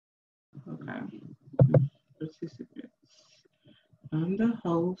Okay. Participants. I'm the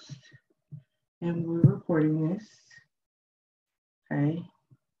host, and we're recording this. Okay.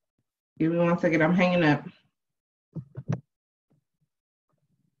 Give me 1 second. I'm hanging up.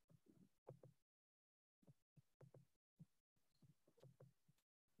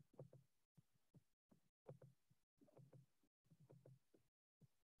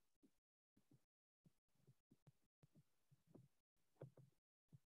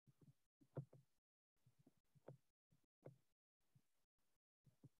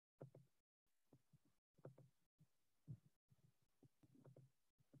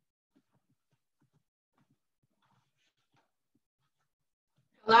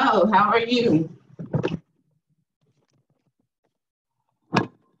 Hello, how are you? Can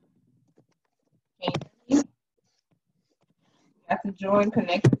you hear me? You have to join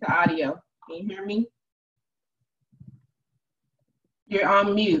connected to audio. Can you hear me? You're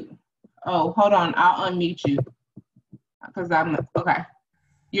on mute. Oh, hold on. I'll unmute you. Because okay.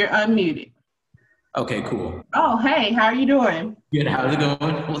 You're unmuted. Okay, cool. Oh, hey, how are you doing? Good, how's it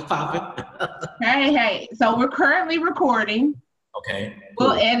going? What's poppin'? Hey. So we're currently recording. Okay. Cool.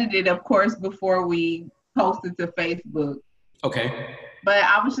 We'll edit it, of course, before we post it to Facebook. Okay. But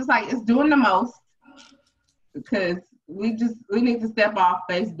I was just like, it's doing the most because we need to step off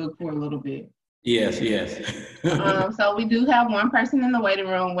Facebook for a little bit. Yes. So we do have one person in the waiting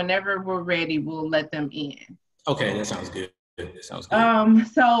room. Whenever we're ready, we'll let them in. Okay, that sounds good.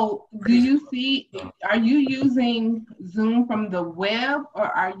 So do you see, are you using Zoom from the web or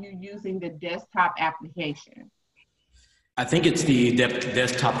are you using the desktop application? I think it's the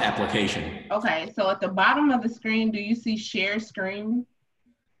desktop application. Okay, so at the bottom of the screen, do you see share screen?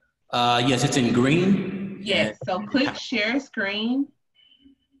 Yes, it's in green. Yes, so click share screen.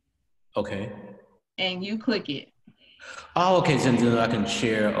 Okay. And you click it. Oh, okay, so then I can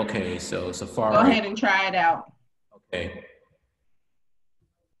share. Okay, so Safari. Go ahead and try it out. Okay.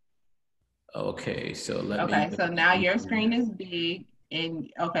 Okay, so let me. Okay, so now your screen is big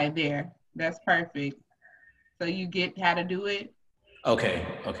and okay, there. That's perfect. So you get how to do it? Okay,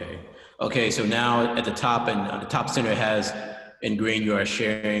 so now at the top and on the top center it has in green you are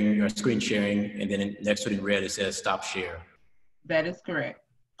sharing, your screen sharing, and then next to it in red it says stop share. That is correct.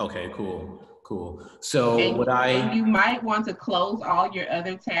 Okay, cool. So and you might want to close all your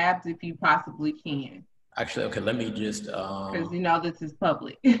other tabs if you possibly can. Actually, okay, let me just because you know this is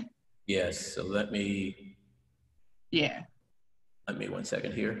public. Yes, so let me 1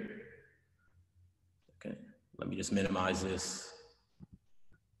 second here. Okay, let me just minimize this.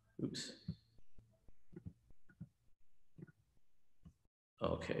 Oops.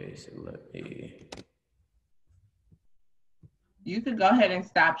 Okay, so let me. You could go ahead and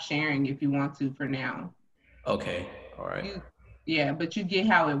stop sharing if you want to for now. Okay, all right. But you get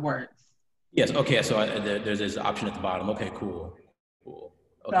how it works. Yes, okay, so there's this option at the bottom. Okay, cool.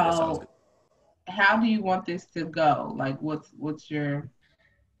 Okay, so, that sounds good. How do you want this to go? Like, what's your?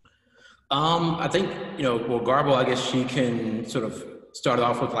 I think, Garbo, I guess she can sort of start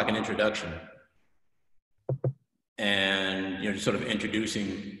off with like an introduction. And, just sort of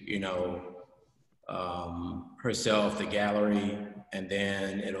introducing, herself, the gallery, and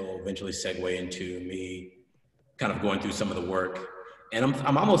then it'll eventually segue into me kind of going through some of the work. And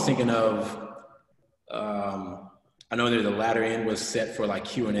I'm almost thinking of, I know that the latter end was set for like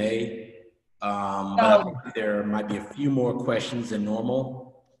Q&A, but there might be a few more questions than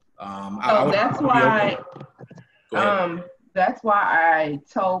normal. That's why I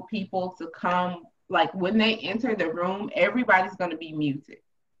told people to come, like when they enter the room, everybody's going to be muted.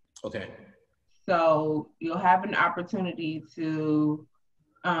 Okay. So you'll have an opportunity to,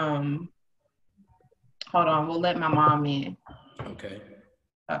 hold on, we'll let my mom in. Okay.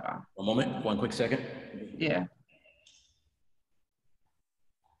 One moment, one quick second. Yeah.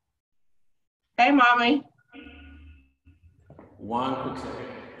 Hey, mommy. One quick second.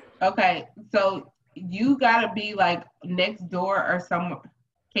 Okay, so you gotta be like next door or somewhere.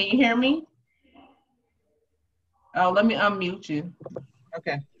 Can you hear me? Oh, let me unmute you.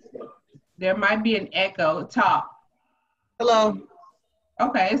 Okay. There might be an echo. Talk. Hello.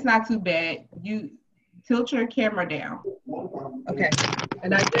 Okay, it's not too bad. You tilt your camera down. Okay.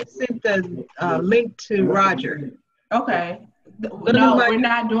 And I just sent the link to Roger. Okay. No,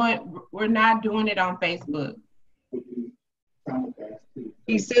 we're not doing it on Facebook.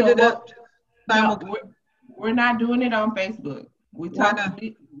 He set it up. No, we're not doing it on Facebook. We talked.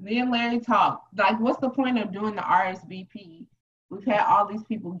 Me and Larry talked. Like, what's the point of doing the RSVP? We've had all these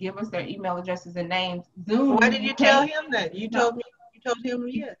people give us their email addresses and names. Zoom. Why did you tell him that? You told me. You told him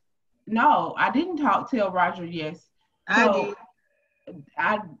yes. No, I didn't tell Roger yes. I did.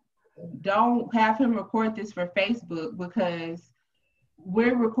 don't have him record this for Facebook because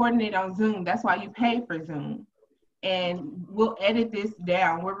we're recording it on Zoom. That's why you pay for Zoom. And we'll edit this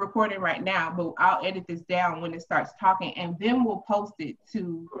down. We're recording right now, but I'll edit this down when it starts talking, and then we'll post it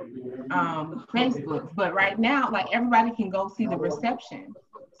to Facebook. But right now, like, everybody can go see the reception.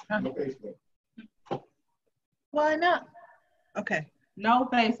 Why not? Okay. No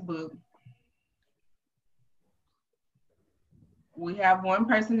Facebook. We have one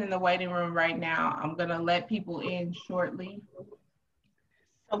person in the waiting room right now. I'm gonna let people in shortly.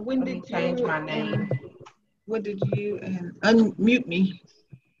 When Let me change my name. What did you unmute me?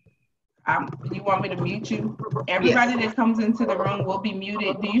 You want me to mute you? Everybody that comes into the room will be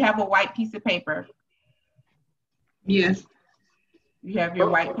muted. Do you have a white piece of paper? Yes. You have your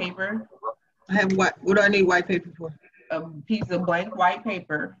white paper? I have what? What do I need white paper for? A piece of blank white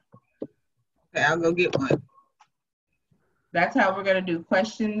paper. Okay, I'll go get one. That's how we're gonna do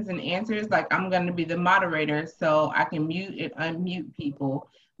questions and answers. Like, I'm gonna be the moderator, so I can mute and unmute people.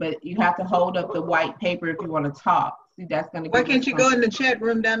 But you have to hold up the white paper if you want to talk. See, that's gonna. Why can't you go in the chat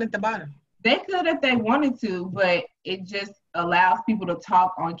room down at the bottom? They could if they wanted to, but it just allows people to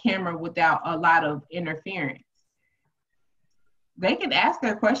talk on camera without a lot of interference. They can ask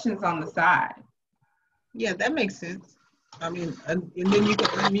their questions on the side. Yeah, that makes sense. I mean, and then you can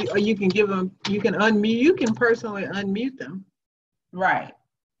unmute, or you can give them, you can unmute, you can personally unmute them. Right.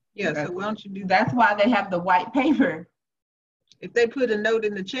 Yeah, so why don't you do that? That's why they have the white paper. If they put a note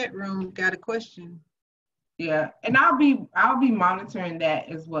in the chat room, got a question. Yeah, and I'll be monitoring that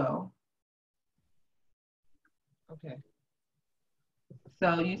as well. Okay.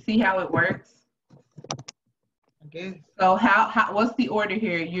 So you see how it works? I guess. So how what's the order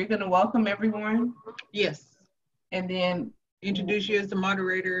here? You're gonna welcome everyone? Yes. And then Introduce you as the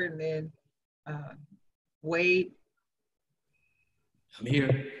moderator, and then Wade. I'm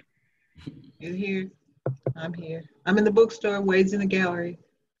here. You're here. I'm here. I'm in the bookstore. Wade's in the gallery.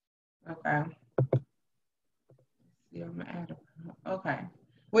 Okay. Yeah, I'm gonna add okay.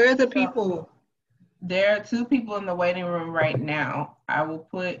 Where are the people? There are 2 people in the waiting room right now. I will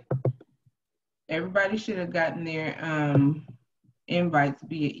put, everybody should have gotten their invites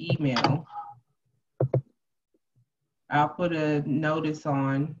via email. I'll put a notice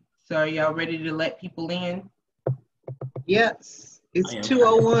on. So are y'all ready to let people in? Yes. It's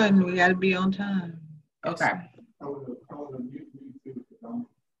 2:01. We got to be on time. Okay.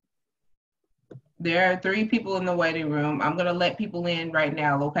 There are 3 people in the waiting room. I'm going to let people in right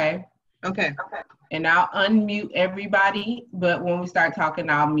now, okay? Okay. And I'll unmute everybody, but when we start talking,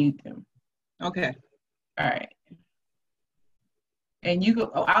 I'll mute them. Okay. All right. And you go,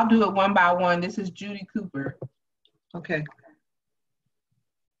 I'll do it one by one. This is Judy Cooper. Okay.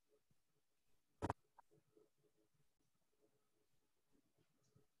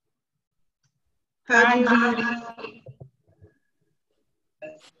 Hi, Judy.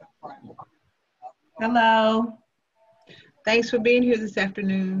 Hello. Thanks for being here this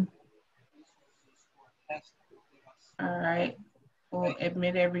afternoon. All right. We'll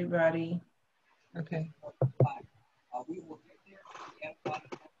admit everybody. Okay.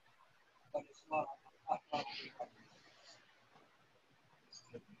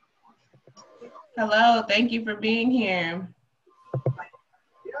 Hello. Thank you for being here.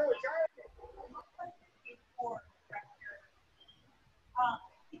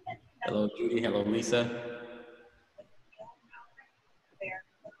 Hello, Judy. Hello, Lisa.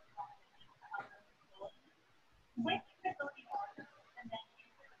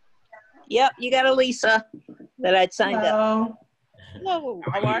 Yep, you got a Lisa that I'd signed Hello. up. Hello,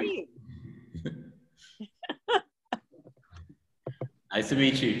 how are you? Nice to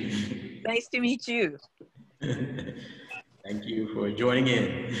meet you. Nice to meet you. Thank you for joining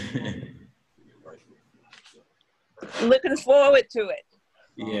in. Looking forward to it.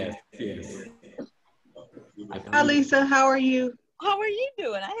 Yes, yes. Hi, Lisa. How are you? How are you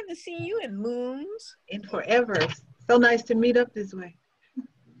doing? I haven't seen you in moons. In forever. So nice to meet up this way.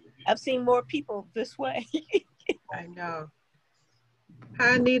 I've seen more people this way. I know.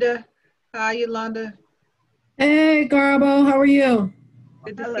 Hi, Anita. Hi, Yolanda. Hey, Garbo, how are you?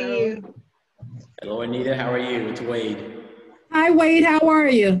 Good to see you. Hello, Anita. How are you? It's Wade. Hi, Wade, how are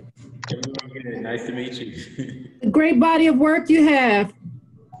you? Everyone good. Nice to meet you. A great body of work you have.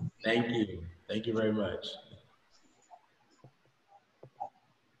 Thank you. Thank you very much.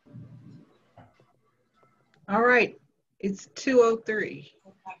 All right. It's 2:03.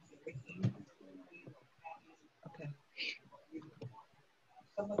 Okay.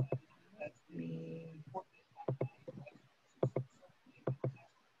 All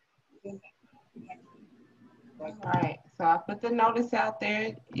right. So I put the notice out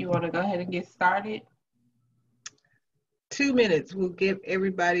there. You want to go ahead and get started? 2 minutes. We'll give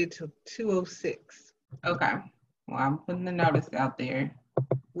everybody till 2:06. Okay. Well, I'm putting the notice out there.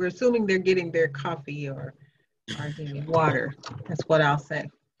 We're assuming they're getting their coffee or their water. That's what I'll say.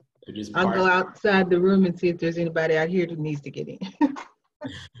 I'll go outside the room and see if there's anybody out here who needs to get in.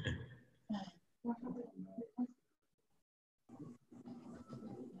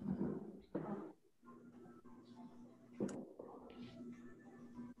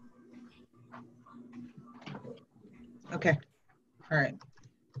 Okay. All right.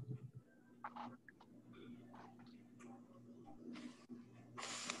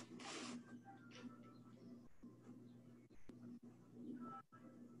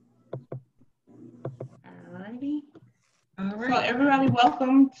 Alrighty. All right. So everybody,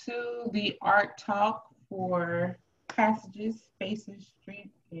 welcome to the art talk for Passages, Spaces,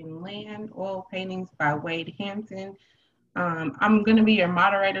 Street, and Land, Oil Paintings by Wade Hampton. I'm going to be your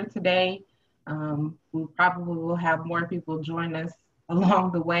moderator today. We probably will have more people join us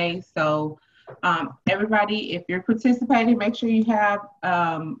along the way. So everybody, if you're participating, make sure you have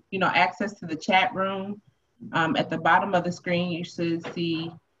access to the chat room. At the bottom of the screen, you should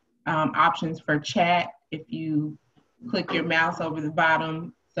see options for chat. If you click your mouse over the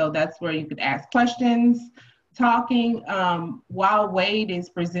bottom, so that's where you could ask questions. Talking while Wade is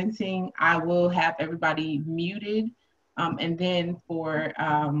presenting, I will have everybody muted. And then for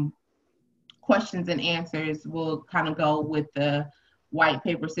questions and answers, we'll kind of go with the white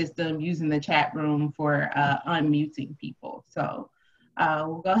paper system using the chat room for unmuting people. So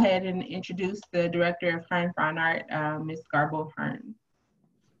we'll go ahead and introduce the director of Hearne Fine Art, Ms. Garbo Hearne.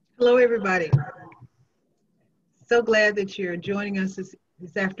 Hello, everybody. So glad that you're joining us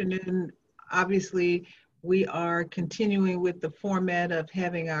this afternoon. Obviously, we are continuing with the format of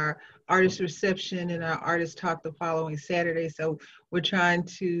having our artist reception and our artist talk the following Saturday. So we're trying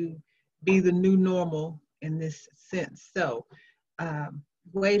to be the new normal in this sense. So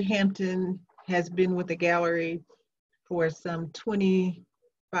Wade Hampton has been with the gallery for some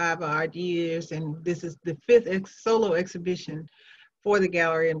 25 odd years, and this is the 5th solo exhibition for the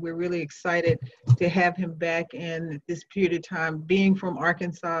gallery, and we're really excited to have him back in this period of time, being from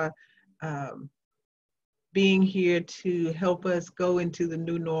Arkansas, being here to help us go into the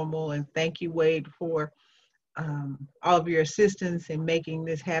new normal. And thank you, Wade, for all of your assistance in making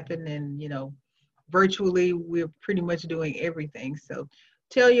this happen. And, virtually, we're pretty much doing everything. So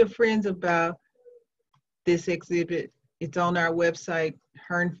tell your friends about this exhibit. It's on our website,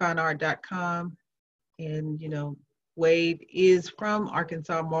 hearnefineart.com. And, Wade is from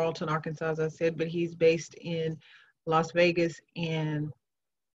Arkansas, Morrilton, Arkansas, as I said, but he's based in Las Vegas and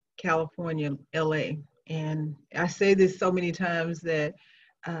California, LA. And I say this so many times that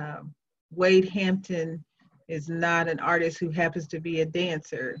Wade Hampton is not an artist who happens to be a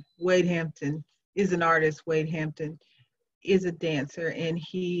dancer. Wade Hampton is an artist. Wade Hampton is a dancer, and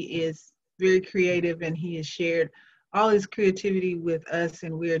he is very creative, and he has shared all his creativity with us,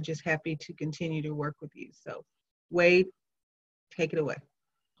 and we are just happy to continue to work with you. So Wade, take it away.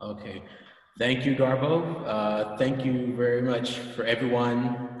 Okay. Thank you, Garbo. Thank you very much for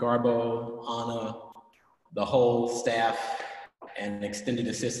everyone, Garbo, Anna, the whole staff, and extended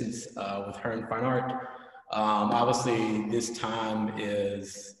assistance with Hearne Fine Art. Obviously, this time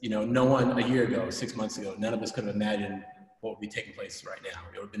is, no one a year ago, 6 months ago, none of us could have imagined what would be taking place right now.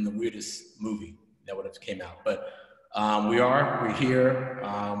 It would have been the weirdest movie that would have came out. But we're here.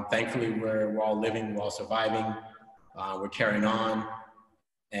 Thankfully, we're all living, we're all surviving. We're carrying on.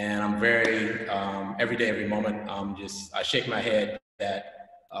 And I'm very, every day, every moment, I shake my head that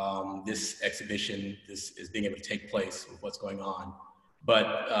this exhibition is being able to take place with what's going on.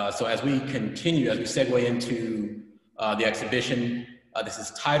 But so as we continue, as we segue into the exhibition, this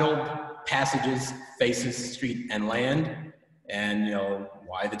is titled Passages, Faces, Street, and Land. And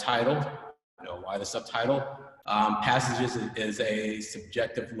why the title? Why the subtitle? Passages is a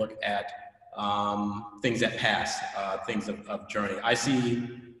subjective look at things that pass, things of journey.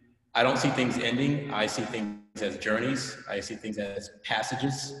 I don't see things ending. I see things as journeys. I see things as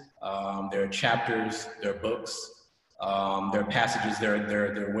passages. There are chapters, there are books, there are passages, there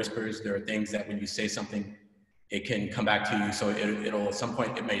are whispers, there are things that when you say something, it can come back to you. So it'll at some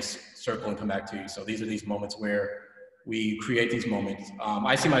point, it may circle and come back to you. So these are these moments where we create these moments.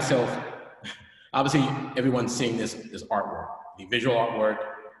 I see myself, obviously everyone's seeing this artwork, the visual artwork,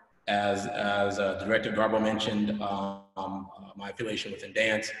 as Director Garbo mentioned, my affiliation within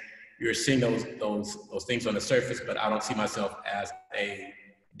dance. You're seeing those things on the surface, but I don't see myself as a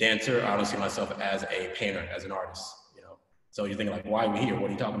dancer. I don't see myself as a painter, as an artist. So you're thinking like, why are we here? What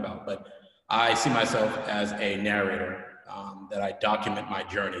are you talking about? But I see myself as a narrator, that I document my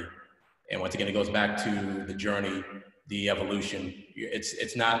journey. And once again, it goes back to the journey, the evolution.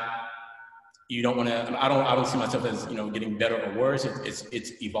 It's not, you don't want to, I don't see myself as, getting better or worse.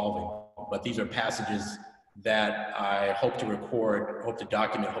 It's evolving. But these are passages that I hope to record, hope to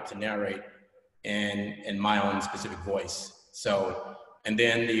document, hope to narrate in my own specific voice. So, and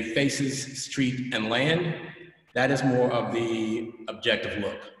then the faces, street, and land, that is more of the objective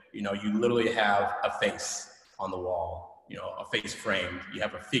look. You literally have a face on the wall, a face framed. You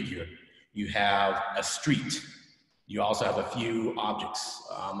have a figure. You have a street. You also have a few objects,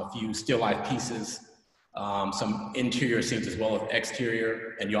 a few still life pieces, some interior scenes as well as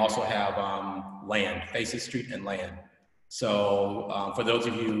exterior. And you also have land, faces, street, and land. So for those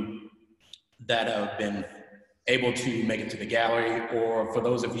of you that have been able to make it to the gallery, or for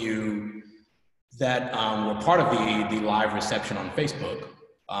those of you that were part of the live reception on Facebook,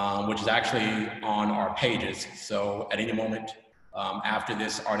 which is actually on our pages. So at any moment after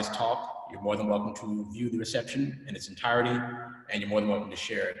this artist talk, you're more than welcome to view the reception in its entirety, and you're more than welcome to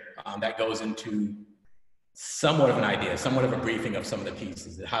share it. That goes into somewhat of an idea, somewhat of a briefing of some of the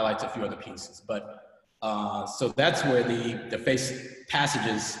pieces. It highlights a few other pieces, but so that's where the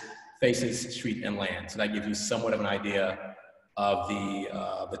passages, faces, street, and land. So that gives you somewhat of an idea of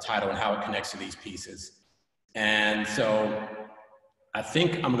the title and how it connects to these pieces. And so I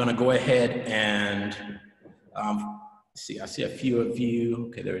think I'm gonna go ahead and see, I see a few of you.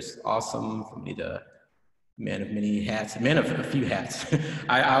 Okay, there's awesome for me to, man of many hats, man of a few hats.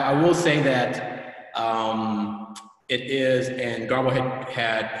 I will say that it is, and Garbo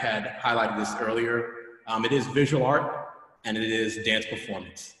had highlighted this earlier, it is visual art and it is dance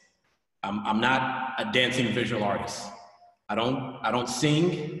performance. I'm not a dancing visual artist. I don't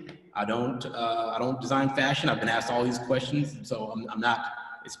sing. I don't design fashion. I've been asked all these questions, so I'm not.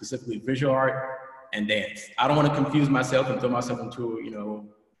 It's specifically visual art and dance. I don't want to confuse myself and throw myself into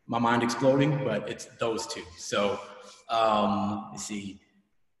my mind exploding, but it's those two. So let's see.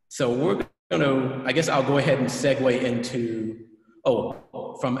 So we're gonna. I guess I'll go ahead and segue into.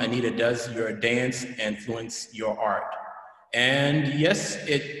 From Anita, does your dance influence your art? And yes,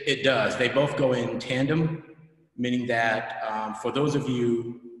 it does. They both go in tandem, meaning that for those of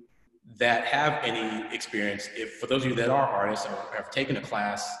you that have any experience, for those of you that are artists or have taken a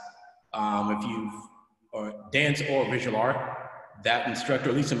class, if you've or dance or visual art, that instructor,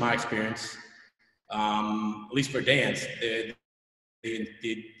 at least in my experience, at least for dance,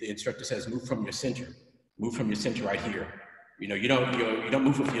 the instructor says, move from your center right here. You don't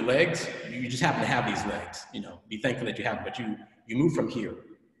move with your legs. You just happen to have these legs. Be thankful that you have them, but you move from here.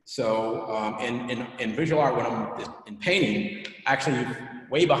 So in visual art, when I'm in painting, actually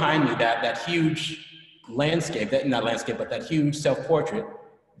way behind me, that huge landscape, not landscape, but that huge self-portrait,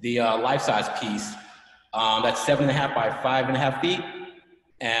 the life-size piece, that's 7.5 by 5.5 feet,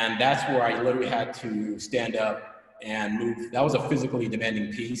 and that's where I literally had to stand up and move. That was a physically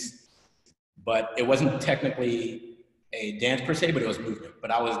demanding piece, but it wasn't technically a dance per se, but it was movement.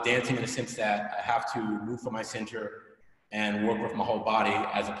 But I was dancing in the sense that I have to move from my center and work with my whole body,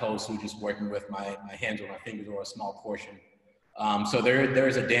 as opposed to just working with my hands or my fingers or a small portion. So there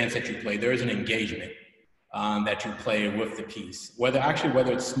is a dance that you play. There is an engagement that you play with the piece. Whether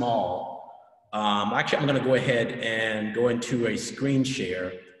it's small, actually I'm gonna go ahead and go into a screen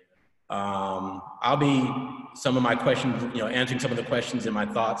share. I'll be, some of my questions, answering some of the questions and my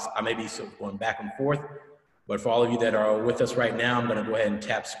thoughts. I may be sort of going back and forth, but for all of you that are with us right now, I'm gonna go ahead and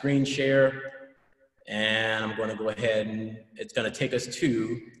tap screen share. And I'm gonna go ahead and it's gonna take us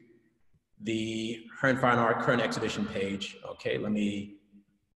to the Hearne Fine Art current exhibition page. Okay, let me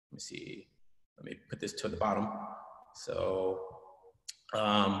see. Let me put this to the bottom. So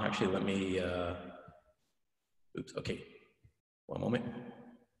actually let me, oops, okay, one moment.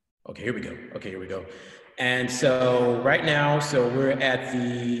 Okay, here we go. And so right now, we're at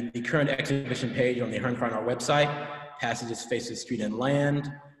the current exhibition page on the Hearne Fine Art website, Passages, Faces, Street, and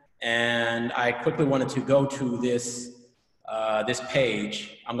Land. And I quickly wanted to go to this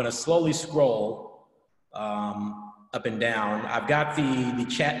page. I'm gonna slowly scroll up and down. I've got the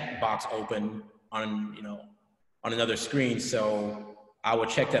chat box open on another screen, so I will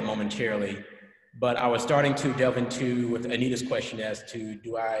check that momentarily. But I was starting to delve into with Anita's question as to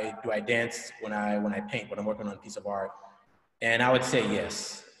do I dance when I paint, when I'm working on a piece of art? And I would say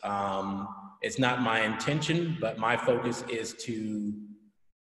yes. It's not my intention, but my focus is to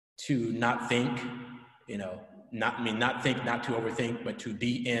not think, not think, not to overthink, but to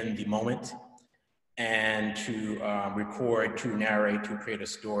be in the moment and to record, to narrate, to create a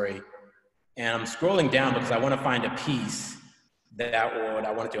story. And I'm scrolling down because I want to find a piece that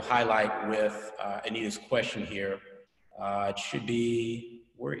I wanted to highlight with Anita's question here. It should be,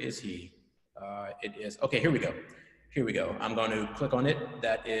 where is he? It is, okay, here we go. Here we go. I'm going to click on it.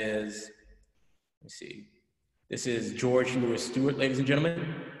 That is, let me see. This is George Lewis Stewart, ladies and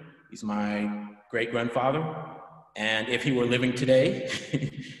gentlemen. He's my great-grandfather. And if he were living today,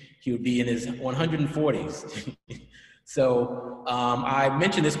 he would be in his 140s. So I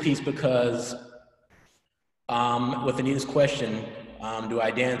mentioned this piece because with Anita's question, do I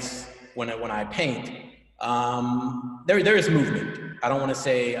dance when I paint? There is movement. I don't want to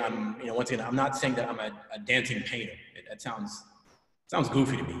say once again, I'm not saying that I'm a dancing painter. That sounds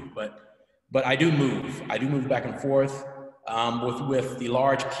goofy to me, but I do move. I do move back and forth with the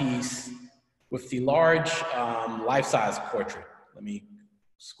large piece, with the large life-size portrait. Let me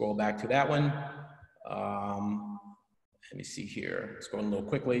scroll back to that one. Let me see here, scrolling a little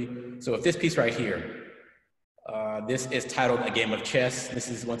quickly. So if this piece right here, this is titled A Game of Chess. This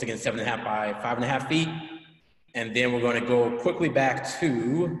is once again 7.5 by 5.5 feet. And then we're going to go quickly back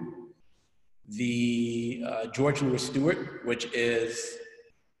to the George Lewis Stewart, which is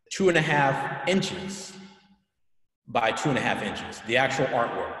 2.5 inches by 2.5 inches. The actual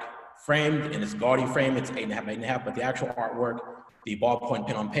artwork, framed in its gaudy frame, it's 8.5 by 8.5, but the actual artwork, the ballpoint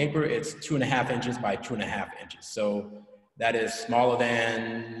pen on paper, it's 2.5 inches by 2.5 inches. So that is smaller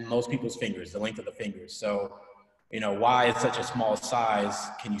than most people's fingers, the length of the fingers. So, why is such a small size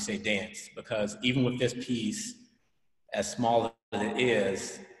can you say dance? Because even with this piece, as small as it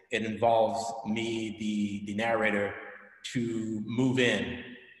is, it involves me, the narrator, to move in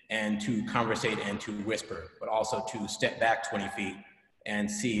and to conversate and to whisper, but also to step back 20 feet and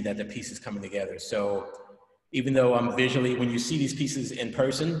see that the piece is coming together. So even though I'm visually, when you see these pieces in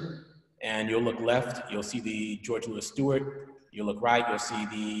person, and you'll look left, you'll see the George Lewis Stewart. You'll look right, you'll see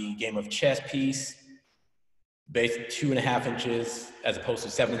the Game of Chess piece, based 2.5 inches as opposed to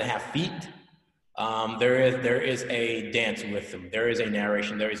 7.5 feet. There is a dance with them. There is a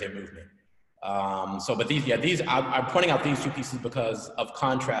narration, there is a movement. But I'm pointing out these two pieces because of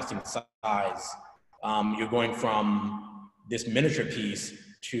contrasting size. You're going from this miniature piece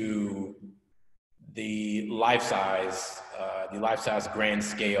to the life-size grand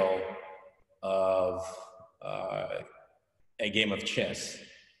scale of a game of chess.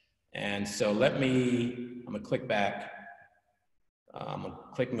 And so I'm gonna click back. I'm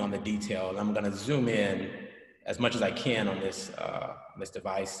clicking on the detail, and I'm gonna zoom in as much as I can on this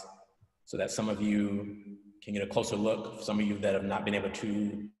device so that some of you can get a closer look, some of you that have not been able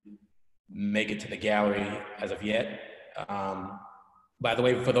to make it to the gallery as of yet. By the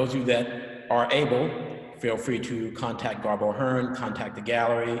way, for those of you that are able, feel free to contact Garbo Hearne, contact the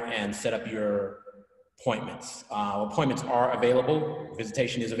gallery, and set up your appointments. Appointments are available,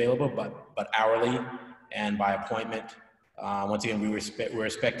 visitation is available, but hourly and by appointment. Once again, we're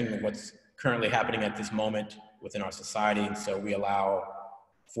respecting what's currently happening at this moment within our society, and so we allow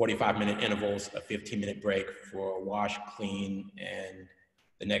 45-minute intervals, a 15-minute break for a wash, clean, and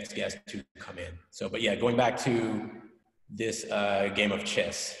the next guest to come in. So, but yeah, going back to this game of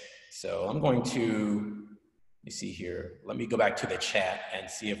chess. So I'm going to, let me see here. Let me go back to the chat and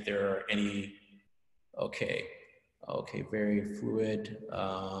see if there are any, okay, very fluid.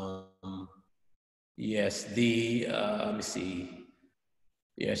 Yes, let me see.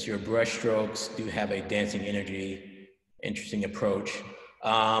 Yes, your brush strokes do have a dancing energy, interesting approach.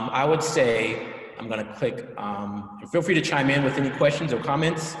 I would say, I'm gonna click, feel free to chime in with any questions or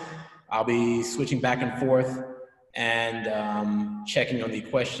comments. I'll be switching back and forth and checking on the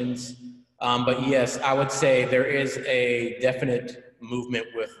questions. But yes, I would say there is a definite movement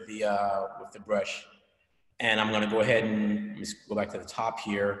with the brush. And I'm gonna go ahead and let me go back to the top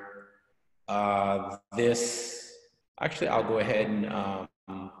here. Actually, I'll go ahead and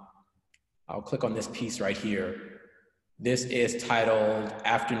I'll click on this piece right here. This is titled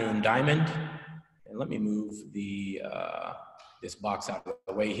Afternoon Diamond. And let me move this box out of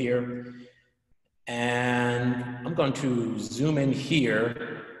the way here. And I'm going to zoom in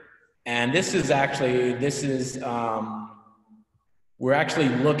here. And we're actually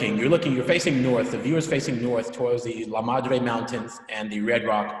looking, you're facing north, the viewer's facing north towards the La Madre Mountains and the Red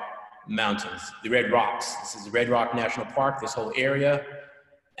Rock Mountains, the Red Rocks. This is the Red Rock National Park, this whole area.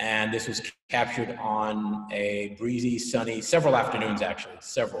 And this was captured on a breezy, sunny, several afternoons actually,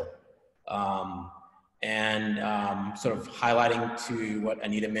 several. Sort of highlighting to what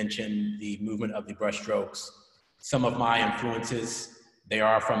Anita mentioned, the movement of the brushstrokes. Some of my influences, they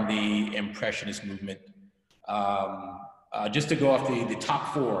are from the Impressionist movement. Just to go off the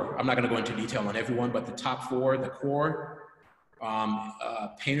top four, I'm not gonna go into detail on everyone, but the top four, the core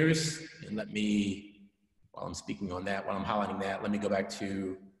painters, and while I'm speaking on that, while I'm highlighting that, let me go back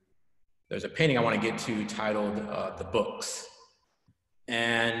to there's a painting I want to get to titled The Books.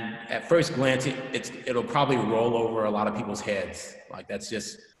 And at first glance, it'll probably roll over a lot of people's heads. Like, that's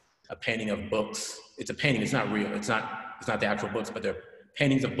just a painting of books. It's a painting, it's not real. It's not the actual books, but they're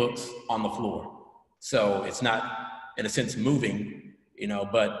paintings of books on the floor. So it's not, in a sense, moving, you know,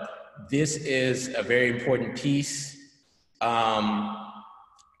 but this is a very important piece.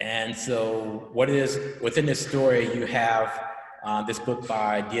 And so what it is, within this story, you have this book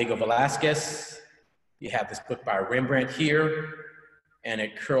by Diego Velázquez. You have this book by Rembrandt here, and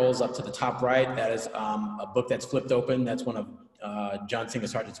it curls up to the top right. That is a book that's flipped open. That's one of John Singer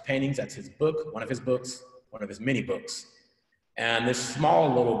Sargent's paintings. That's his book, one of his books, one of his many books. And this small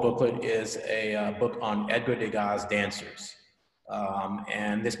little booklet is a book on Edgar Degas' dancers.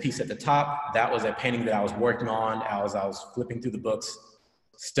 And this piece at the top, that was a painting that I was working on as I was flipping through the books,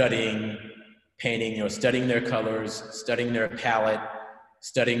 studying painting, you know, studying their colors, studying their palette,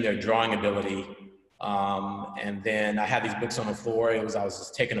 studying their drawing ability. And then I had these books on the floor. I was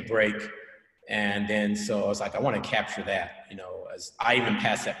just taking a break. And then, so I was like, I want to capture that, you know, as I even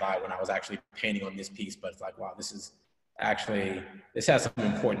passed that by when I was actually painting on this piece, but it's like, wow, this has some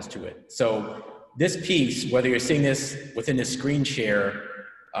importance to it. So this piece, whether you're seeing this within the screen share,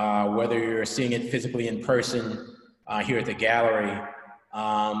 whether you're seeing it physically in person here at the gallery,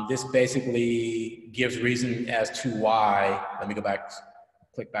 this basically gives reason as to why, let me go back,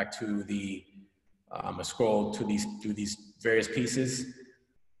 click back to the, scroll to through these various pieces.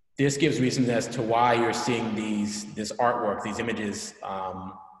 This gives reason as to why you're seeing this artwork, these images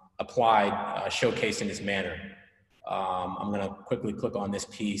applied, showcased in this manner. I'm gonna quickly click on this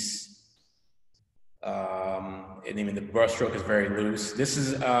piece. And even the brushstroke is very loose. This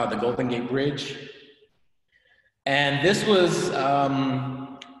is the Golden Gate Bridge. And this was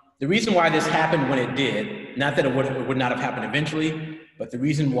the reason why this happened when it did, not that it would not have happened eventually, but the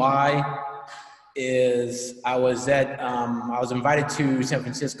reason why is I was invited to San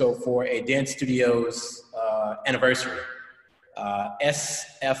Francisco for a dance studio's anniversary.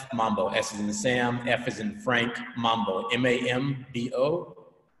 SF Mambo, S is in Sam, F is in Frank, Mambo, M-A-M-B-O.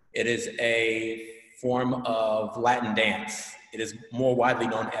 It is a form of Latin dance. It is more widely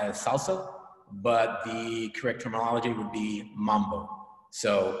known as salsa, but the correct terminology would be mambo.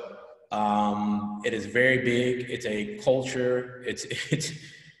 So it is very big. It's a culture.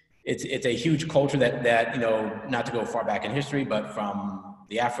 It's a huge culture that, you know, not to go far back in history, but from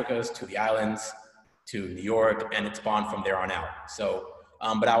the Africas to the islands to New York, and it spawned from there on out. So,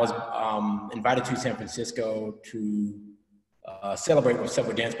 but I was invited to San Francisco to celebrate with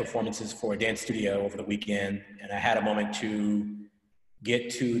several dance performances for a dance studio over the weekend, and I had a moment to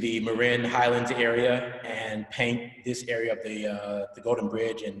get to the Marin Highlands area and paint this area of the Golden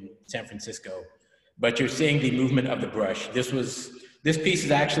Bridge in San Francisco. But you're seeing the movement of the brush. This piece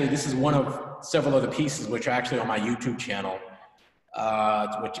is actually, this is one of several other pieces which are actually on my YouTube channel,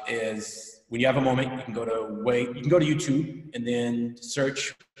 which is, when you have a moment, you can go to YouTube and then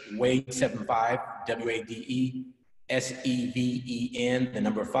search Wade75, W-A-D-E-S-E-V-E-N, the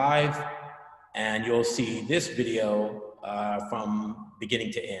number 5, and you'll see this video from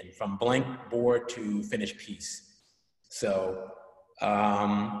beginning to end, from blank board to finished piece. So,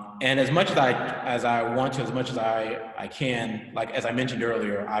 and as much as I want to, as much as I can, like as I mentioned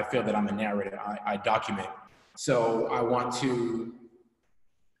earlier, I feel that I'm a narrator. I document. So I want to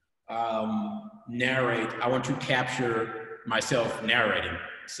narrate. I want to capture myself narrating.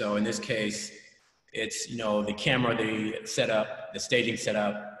 So in this case, it's, you know, the camera, the setup, the staging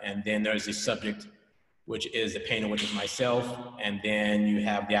setup, and then there's the subject, which is the painter, which is myself, and then you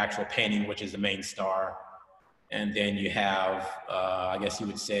have the actual painting, which is the main star. And then you have, I guess you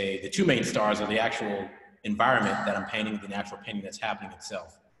would say, the two main stars are the actual environment that I'm painting, the actual painting that's happening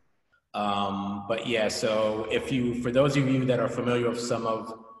itself. But yeah, so for those of you that are familiar with some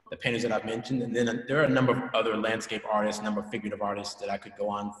of the painters that I've mentioned, and then there are a number of other landscape artists, a number of figurative artists that I could go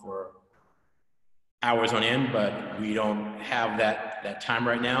on for hours on end, but we don't have that time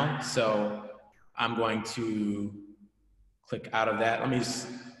right now. So I'm going to click out of that. Let me just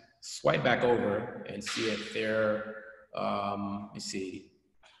swipe back over and see if they're, let me see.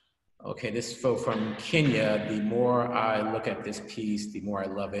 Okay, this photo from Kenya, the more I look at this piece, the more I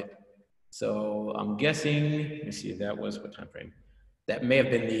love it. So I'm guessing, let me see if that was, what time frame? That may have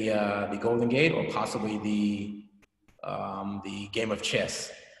been the Golden Gate, or possibly the game of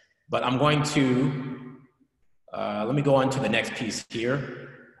chess. But I'm going to, let me go on to the next piece here.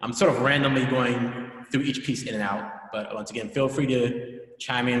 I'm sort of randomly going through each piece in and out, but once again, feel free to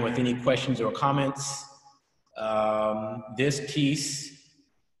chime in with any questions or comments. This piece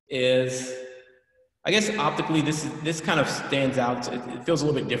is I guess optically, this kind of stands out. It feels a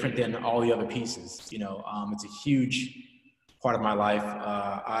little bit different than all the other pieces. You know, it's a huge part of my life.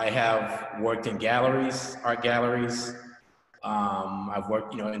 I have worked in galleries, art galleries. I've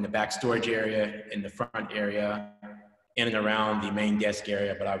worked, you know, in the back storage area, in the front area, in and around the main desk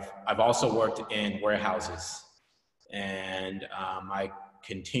area. But I've also worked in warehouses, and I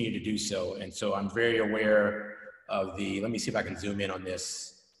continue to do so. And so I'm very aware of the. Let me see if I can zoom in on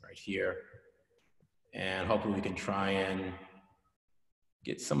this right here. And hopefully we can try and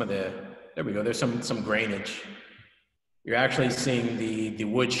get some of the, there we go, there's some grainage. You're actually seeing the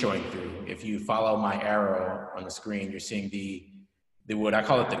wood showing through. If you follow my arrow on the screen, you're seeing the wood, I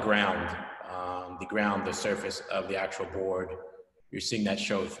call it the ground, the surface of the actual board. You're seeing that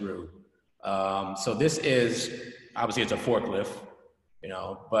show through. So this is, obviously it's a forklift, you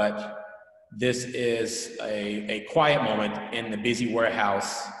know, but this is a quiet moment in the busy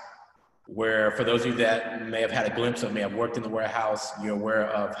warehouse where, for those of you that may have had a glimpse of, may have worked in the warehouse, you're aware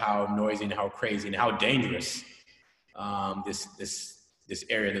of how noisy and how crazy and how dangerous this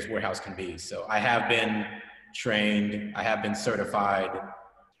area, this warehouse can be. So I have been trained, I have been certified,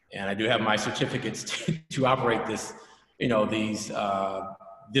 and I do have my certificates to operate this, you know, this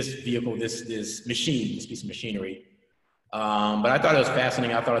vehicle, this piece of machinery. But I thought it was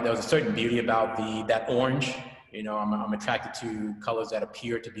fascinating. I thought there was a certain beauty about that orange. You know, I'm attracted to colors that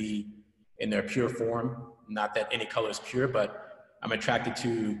appear to be in their pure form. Not that any color is pure, but I'm attracted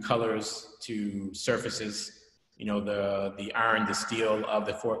to colors, to surfaces, you know, the iron, the steel of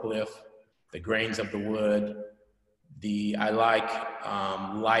the forklift, the grains of the wood. I like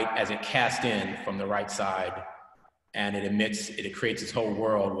light as it casts in from the right side, and it creates this whole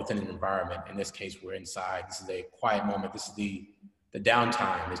world within an environment. In this case, we're inside. This is a quiet moment. This is the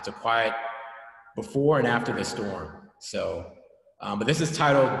downtime. It's the quiet before and after the storm. So, but this is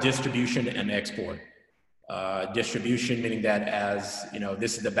titled Distribution and Export. Distribution meaning that, as you know,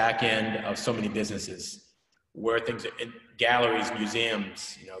 this is the back end of so many businesses where things are in galleries,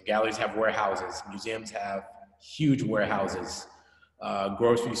 museums. You know, galleries have warehouses, museums have huge warehouses,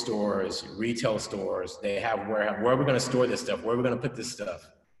 grocery stores, retail stores. They have where are we going to store this stuff? Where are we going to put this stuff?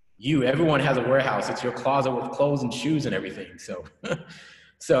 Everyone has a warehouse. It's your closet with clothes and shoes and everything. So,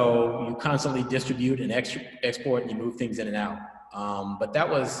 so you constantly distribute and export, and you move things in and out. But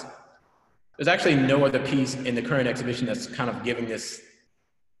there's actually no other piece in the current exhibition that's kind of giving this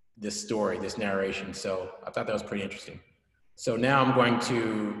story, this narration. So I thought that was pretty interesting. So now I'm going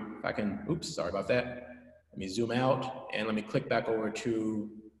to, if I can, oops, sorry about that. Let me zoom out and let me click back over to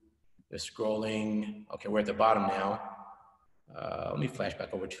the scrolling. Okay, we're at the bottom now. Let me flash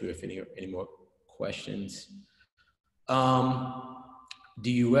back over to if any more questions. Do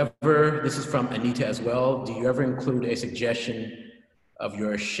you ever, this is from Anita as well, do you ever include a suggestion of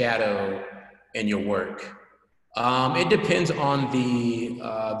your shadow in your work? It depends on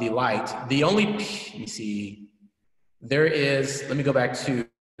the light. The only, let me see, let me go back to,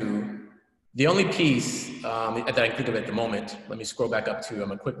 the only piece that I can think of at the moment, let me scroll back up to, I'm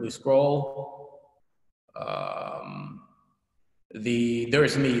gonna quickly scroll. There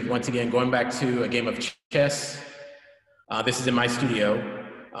is me, once again, going back to a game of chess. This is in my studio.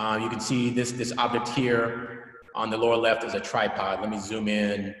 You can see this object here on the lower left is a tripod. Let me zoom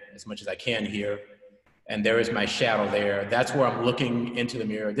in as much as I can here. And there is my shadow there. That's where I'm looking into the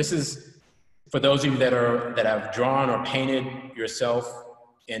mirror. This is, for those of you that have drawn or painted yourself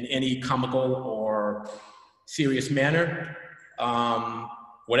in any comical or serious manner,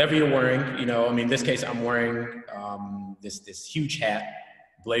 whatever you're wearing, you know, I mean, in this case, I'm wearing this huge hat,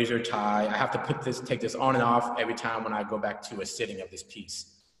 blazer tie. I have to take this on and off every time when I go back to a sitting of this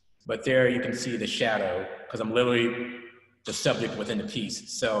piece. But there you can see the shadow, because I'm literally the subject within the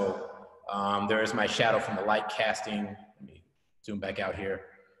piece. So there is my shadow from the light casting. Let me zoom back out here.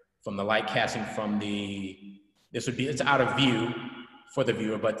 From the light casting from it's out of view for the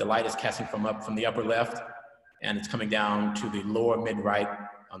viewer, but the light is casting from the upper left, and it's coming down to the lower mid-right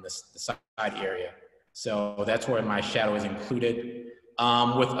on the side area. So that's where my shadow is included.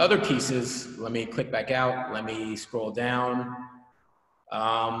 With other pieces, let me click back out, let me scroll down.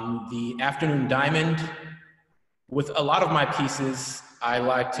 The afternoon diamond, with a lot of my pieces, I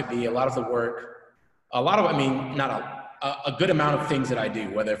like to be, a lot of the work, not a good amount of things that I do,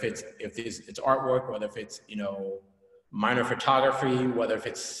 whether if it's artwork, whether if it's, you know, minor photography, whether if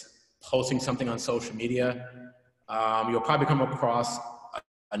it's posting something on social media, you'll probably come across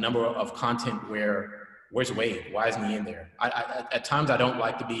a number of content where, where's Wade? Why isn't he in there? At times I don't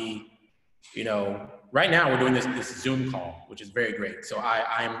like to be, you know, right now we're doing this Zoom call, which is very great. So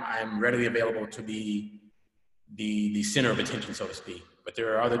I'm readily available to be the center of attention, so to speak. but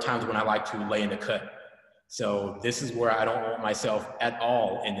there are other times when I like to lay in the cut. So this is where I don't want myself at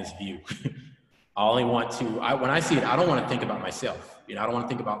all in this view. I only want to, when I see it, I don't want to think about myself. You know, I don't want to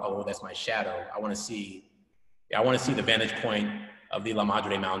think about, oh, that's my shadow. I want to see the vantage point of the La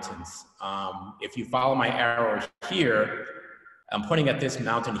Madre Mountains. If you follow my arrow here, I'm pointing at this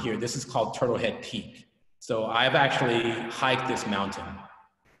mountain here. This is called Turtle Head Peak. So I've actually hiked this mountain.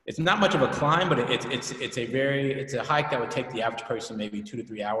 It's not much of a climb, but it's a hike that would take the average person maybe 2 to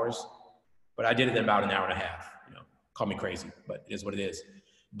 3 hours. But I did it in about an hour and a half. You know, call me crazy, but it is what it is.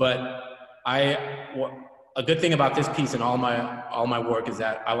 But a good thing about this piece and all my work is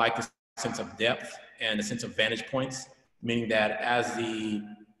that I like the sense of depth and the sense of vantage points, meaning that as the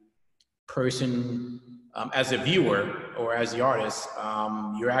person, as a viewer or as the artist,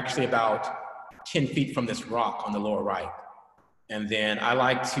 you're actually about 10 feet from this rock on the lower right. And then I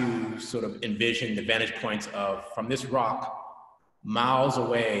like to sort of envision the vantage points of from this rock miles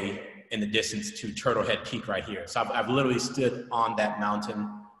away in the distance to Turtle Head Peak right here. So I've literally stood on that mountain.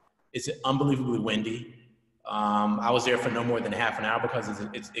 It's unbelievably windy. I was there for no more than half an hour because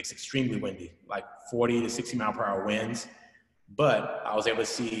it's extremely windy, like 40 to 60 mile per hour winds. But I was able to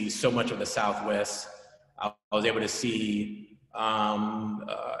see so much of the Southwest. I was able to see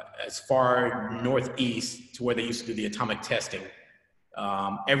as far northeast to where they used to do the atomic testing.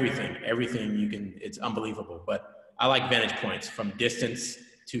 Everything you can, it's unbelievable. But I like vantage points from distance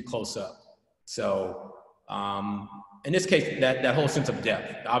to close up. So in this case, that whole sense of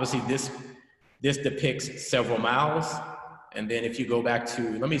depth, obviously this depicts several miles. And then if you go back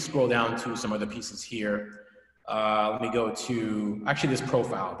to, let me scroll down to some other pieces here. Let me go to, actually this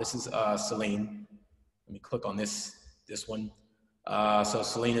profile. This is Celine. Let me click on this one. So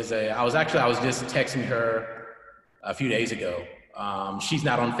Celine is I was just texting her a few days ago. She's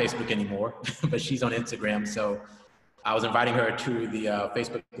not on Facebook anymore, but she's on Instagram. So I was inviting her to the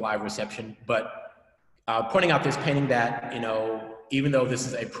Facebook Live reception, but pointing out this painting that, you know, even though this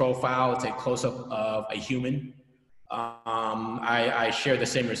is a profile, it's a close-up of a human, I share the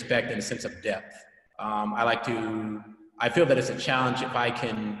same respect and a sense of depth. I feel that it's a challenge if I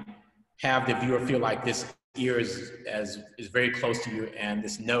can have the viewer feel like this ear is very close to you and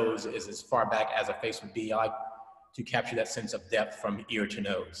this nose is as far back as a face would be. I like to capture that sense of depth from ear to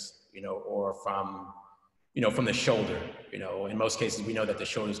nose, you know, or from the shoulder. You know, in most cases, we know that the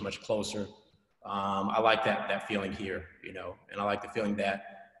shoulder is much closer. I like that feeling here, you know, and I like the feeling that,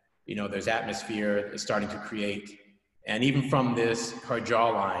 you know, there's atmosphere that's starting to create. And even from her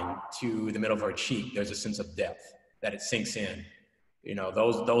jawline to the middle of her cheek, there's a sense of depth that it sinks in. You know,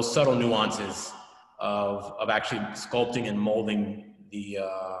 those subtle nuances of actually sculpting and molding the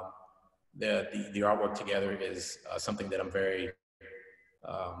artwork together is something that I'm very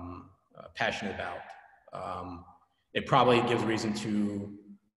passionate about. It probably gives reason to,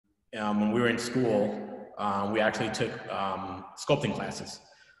 when we were in school, we actually took sculpting classes.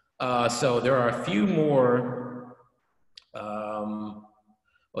 So there are a few more,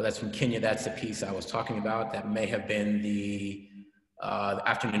 that's from Kenya. That's the piece I was talking about. That may have been the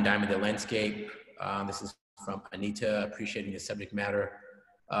Afternoon Diamond, the landscape. This is from Anita, appreciating the subject matter.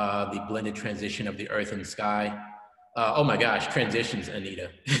 The blended transition of the earth and sky. Oh my gosh, transitions,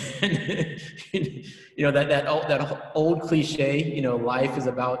 Anita. You know, that old cliche, you know, life is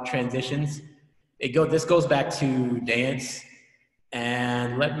about transitions. This goes back to dance.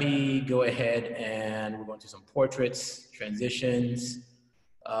 And let me go ahead and we're going to some portraits, transitions.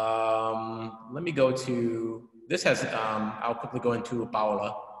 Let me go to, this has, I'll quickly go into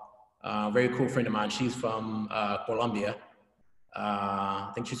Paola, very cool friend of mine. She's from Colombia.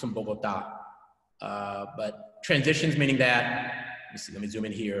 I think she's from Bogota. But transitions, meaning that, let me zoom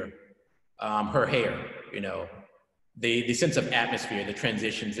in here. Her hair, you know, the sense of atmosphere, the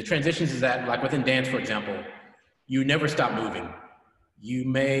transitions. The transitions is that, like within dance, for example, you never stop moving. You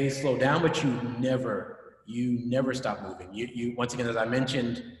may slow down, but you never stop moving. You once again, as I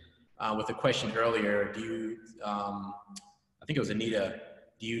mentioned with the question earlier, I think it was Anita,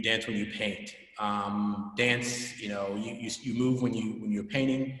 do you dance when you paint? Dance, you know, you move when you're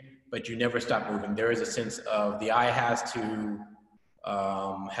painting, but you never stop moving. There is a sense of the eye has to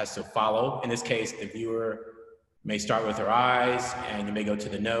follow. In this case, the viewer may start with her eyes, and you may go to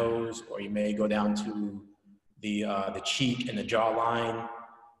the nose, or you may go down to the cheek and the jawline.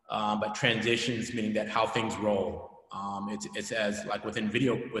 But transitions, meaning that how things roll. It's as like within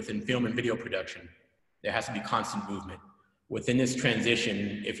film and video production, there has to be constant movement. Within this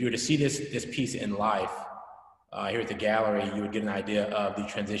transition, if you were to see this piece in life, here at the gallery, you would get an idea of the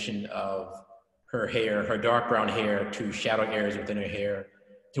transition of her hair, her dark brown hair, to shadow areas within her hair,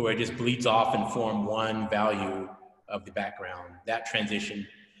 to where it just bleeds off and form one value the background, that transition,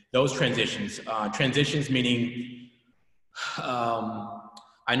 those transitions. Transitions meaning,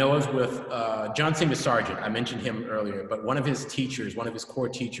 I know it was with John Singer Sargent, I mentioned him earlier, but one of his teachers, one of his core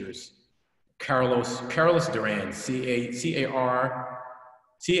teachers, Carlos Duran, C-A-R-O-L-U-S-D-U-R-A-N,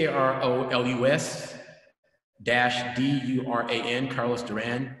 Carlos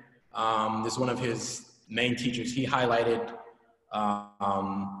Duran. This is one of his main teachers. He highlighted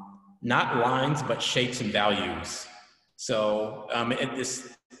not lines, but shapes and values. So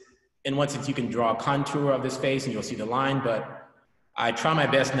in one sense, you can draw a contour of this face and you'll see the line, but I try my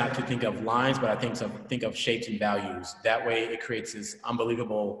best not to think of lines, but I think of shapes and values. That way it creates this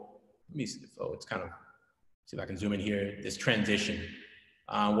unbelievable, let me see, it's kind of, see if I can zoom in here, this transition.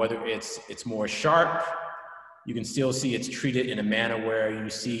 Whether it's more sharp, you can still see it's treated in a manner where you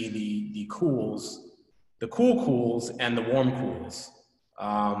see the cools, the cool cools and the warm cools.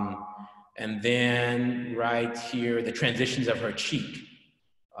 And then right here, the transitions of her cheek.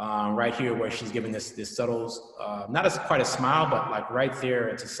 Right here where she's giving this subtle, not as quite a smile, but like right there,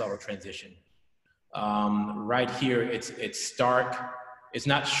 it's a subtle transition. Right here, it's stark. It's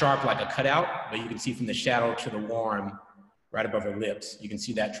not sharp like a cutout, but you can see from the shadow to the warm right above her lips, you can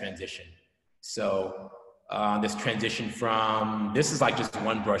see that transition. So this transition from, this is like just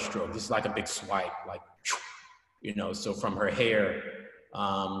one brush stroke. This is like a big swipe, like, you know, so from her hair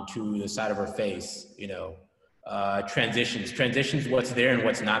to the side of her face, you know, transitions, what's there and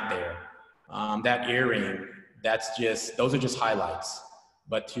what's not there. That earring, those are just highlights.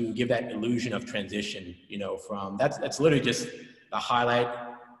 But to give that illusion of transition, you know, from, that's literally just the highlight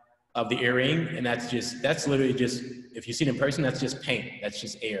of the earring. And that's literally just, if you see it in person, that's just paint, that's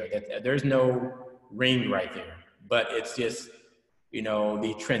just air. There's no ring right there, but it's just, you know,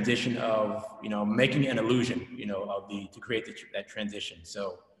 the transition of, you know, making an illusion, you know, to create that transition.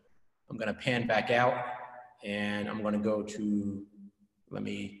 So I'm gonna pan back out and I'm gonna go to, let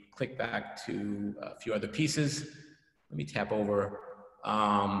me click back to a few other pieces. Let me tap over.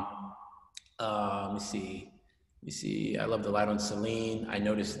 Let me see, I love the light on Celine. I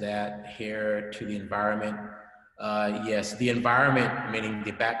noticed that hair to the environment. Yes, the environment, meaning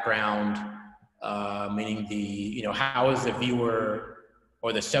the background, meaning the, you know, how is the viewer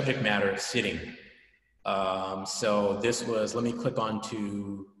or the subject matter sitting? So this was, let me click on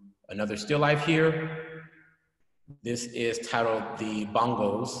to another still life here. This is titled The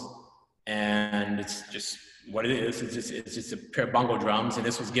Bongos, and it's just what it is. It's just a pair of bongo drums, and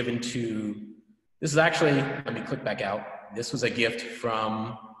this was given to, this is actually, let me click back out. This was a gift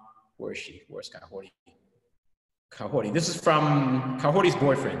from, where is she? Where's Kahori? Kahori. This is from Kahori's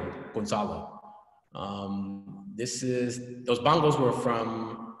boyfriend, Gonzalo. Those bongos were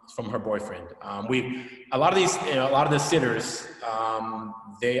from her boyfriend. A lot of the sitters,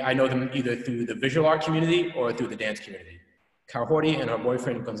 I know them either through the visual art community or through the dance community. Kahori and her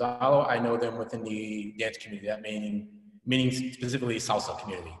boyfriend Gonzalo, I know them within the dance community, that meaning specifically salsa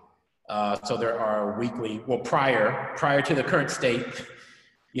community. So there are weekly, well, prior to the current state,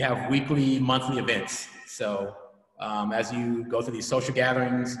 you have weekly, monthly events. So as you go through these social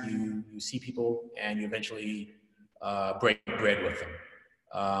gatherings, you see people and you eventually break bread with them.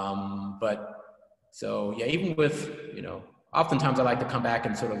 But so yeah, even with, you know, oftentimes I like to come back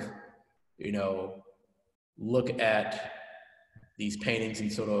and sort of, you know, look at these paintings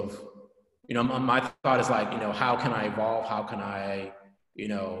and sort of, you know, my thought is like, you know, how can I evolve? How can I, you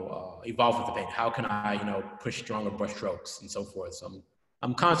know, evolve with the paint? How can I, you know, push stronger brush strokes and so forth? So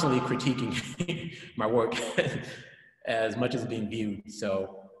I'm constantly critiquing my work as much as being viewed.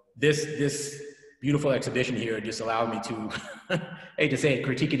 So this beautiful exhibition here just allowed me to, I hate to say it,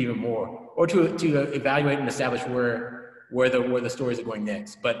 critique it even more, or to evaluate and establish where the stories are going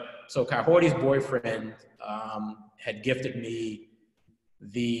next. But so Kahori's boyfriend had gifted me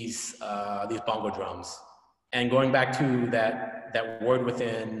these bongo drums, and going back to that word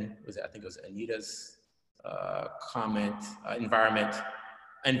within, I think it was Anita's comment, environment.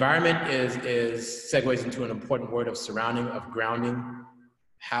 Environment is segues into an important word of surrounding, of grounding.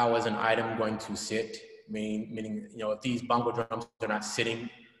 How is an item going to sit? Meaning, you know, if these bongo drums are not sitting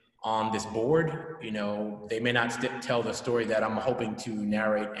on this board, you know, they may not tell the story that I'm hoping to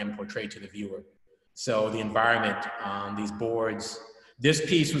narrate and portray to the viewer. So the environment, these boards, this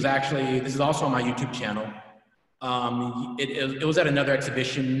piece was actually, this is also on my YouTube channel. It was at another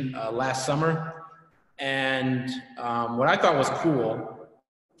exhibition last summer. And what I thought was cool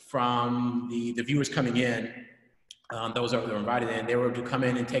from the viewers coming in, those that were invited in, they were to come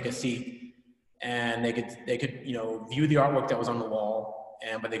in and take a seat, and they could you know, view the artwork that was on the wall,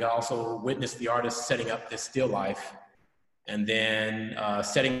 but they could also witness the artist setting up this still life, and then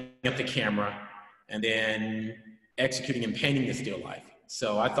setting up the camera, and then executing and painting the still life.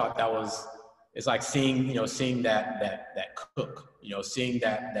 So I thought that was, it's like seeing, you know, seeing that cook, you know, seeing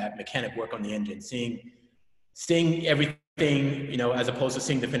that mechanic work on the engine, seeing everything, you know, as opposed to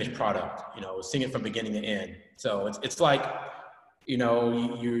seeing the finished product, you know, seeing it from beginning to end. So it's like, you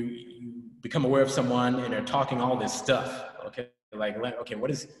know, you become aware of someone and they're talking all this stuff. Okay, like, okay, what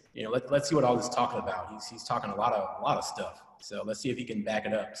is, you know, let's see what all this is talking about. He's talking a lot of stuff. So let's see if he can back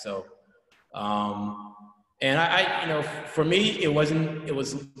it up. So, and I, you know, for me, it was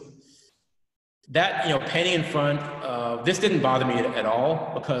that, you know, painting in front of, this didn't bother me at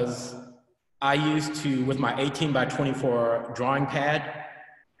all, because I used to, with my 18 by 24 drawing pad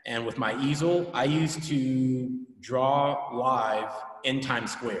and with my easel, I used to draw live in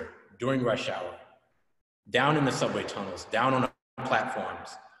Times Square during rush hour, down in the subway tunnels, down on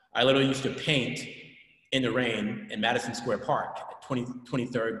platforms. I literally used to paint in the rain in Madison Square Park at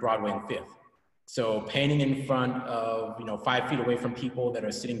 23rd Broadway and 5th. So painting in front of, you know, 5 feet away from people that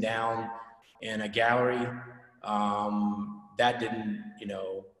are sitting down in a gallery, that didn't, you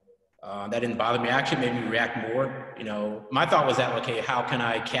know, that didn't bother me. Actually made me react more. You know, my thought was that, okay, how can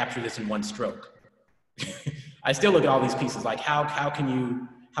I capture this in one stroke? I still look at all these pieces like, how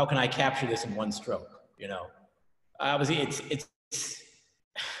can I capture this in one stroke? You know,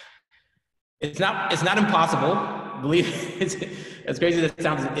 it's not impossible. Believe it's as crazy as it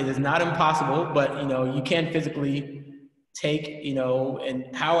sounds. It is not impossible, but you know, you can physically take, you know, and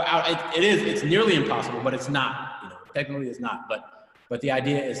it's nearly impossible, but it's not. You know, technically it's not. But the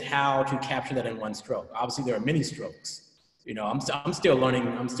idea is how to capture that in one stroke. Obviously, there are many strokes. You know, I'm still learning.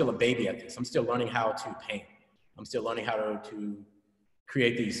 I'm still a baby at this. I'm still learning how to paint. I'm still learning how to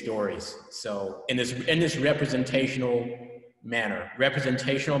create these stories. So in this representational manner,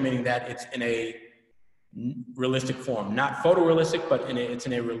 representational meaning that it's in a realistic form, not photorealistic, but it's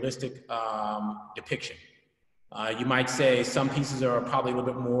in a realistic depiction. You might say some pieces are probably a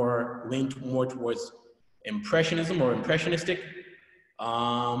little bit more leaned more towards impressionism or impressionistic,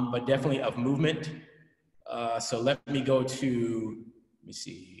 but definitely of movement. So let me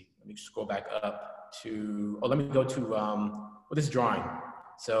scroll back up to, let me go to this drawing.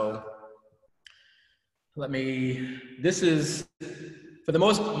 So this is, for the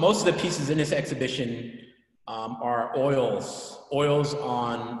most of the pieces in this exhibition are oils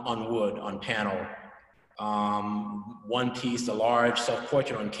on wood, on panel. One piece, a large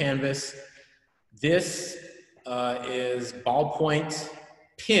self-portrait on canvas. This is ballpoint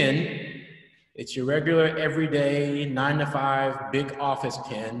pen. It's your regular, everyday, 9 to 5, big office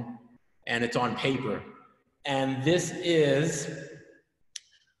pen, and it's on paper. And this is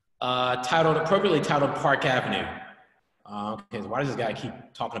appropriately titled Park Avenue. Okay, so why does this guy keep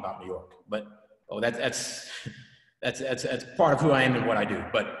talking about New York? But that's part of who I am and what I do.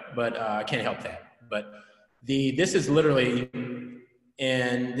 But I can't help that. But this is literally,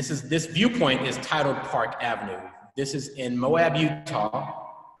 and this viewpoint is titled Park Avenue. This is in Moab, Utah.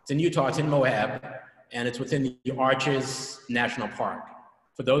 It's in Utah. It's in Moab, and it's within the Arches National Park.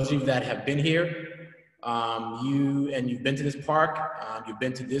 For those of you that have been here, you've been to this park, you've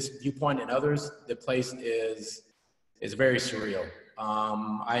been to this viewpoint and others, the place is very surreal.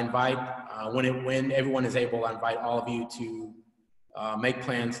 I invite, when everyone is able, I invite all of you to make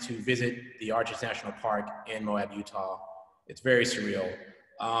plans to visit the Arches National Park in Moab, Utah. It's very surreal.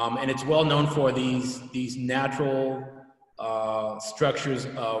 And it's well known for these natural structures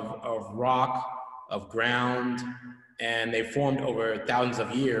of rock, of ground, and they formed over thousands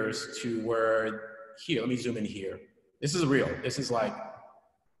of years to where, here, let me zoom in here. This is real. This is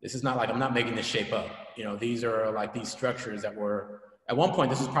not like, I'm not making this shape up. You know, these are like these structures that were, at one point,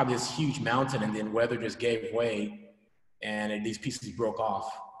 this was probably this huge mountain, and then weather just gave way, and these pieces broke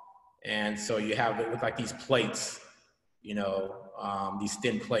off. And so you have, it look like these plates, you know, these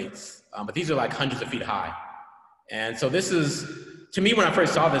thin plates, but these are like hundreds of feet high. And so this is, to me, when I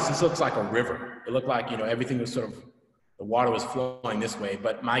first saw this looks like a river. It looked like, you know, everything was sort of, the water was flowing this way,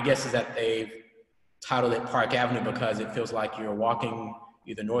 but my guess is that they've titled it Park Avenue because it feels like you're walking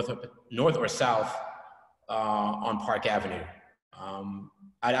either north or south on Park Avenue.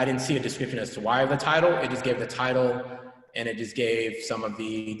 I didn't see a description as to why the title. It just gave the title, and it just gave some of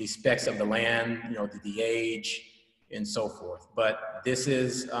the specs of the land, you know, the age and so forth. But this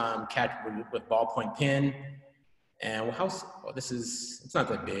is captured with ballpoint pen. And it's not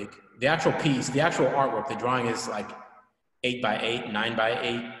that big. The actual piece, the actual artwork, the drawing is like 8 by 8, 9 by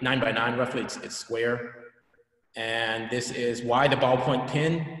 8, 9 by 9 roughly, it's square. And this is why the ballpoint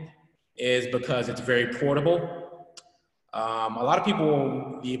pen is because it's very portable. A lot of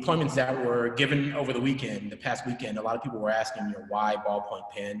people, the appointments that were given over the past weekend, a lot of people were asking, you know, why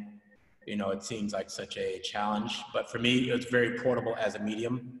ballpoint pen? You know, it seems like such a challenge, but for me, it's very portable as a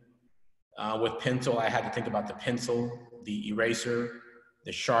medium. With pencil, I had to think about the pencil, the eraser,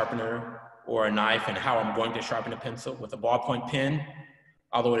 the sharpener, or a knife, and how I'm going to sharpen a pencil. With a ballpoint pen,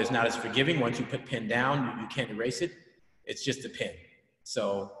 although it is not as forgiving, once you put pen down, you can't erase it. It's just a pen.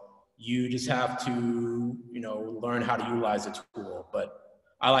 So you just have to, you know, learn how to utilize the tool. But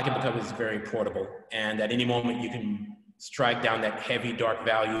I like it because it's very portable, and at any moment you can strike down that heavy dark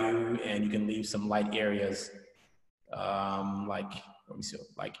value, and you can leave some light areas, like, let me see,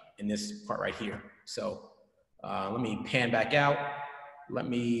 like in this part right here. So let me pan back out. Let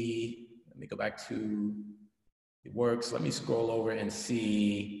me go back to the works. Let me scroll over and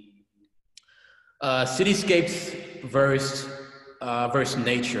see cityscapes versus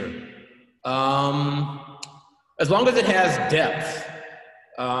nature. As long as it has depth,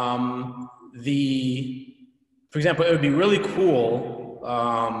 for example, it would be really cool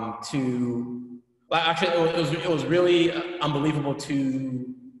it was really unbelievable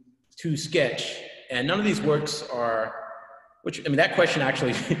to sketch. And none of these works are, that question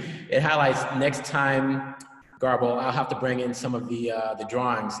actually, it highlights next time, Garbo, I'll have to bring in some of the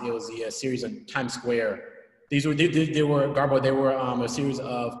drawings. It was the series on Times Square. They were a series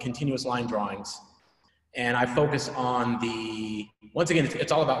of continuous line drawings. And I focus on once again,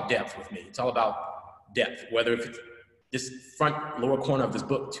 it's all about depth with me. It's all about depth, whether it's this front lower corner of this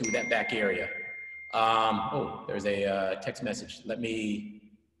book to that back area. Oh, there's a text message. Let me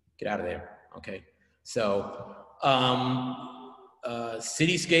get out of there. Okay. So,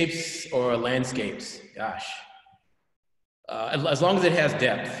 cityscapes or landscapes, gosh. As long as it has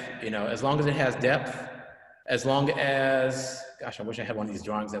depth, as long as it has depth, as long as, gosh, I wish I had one of these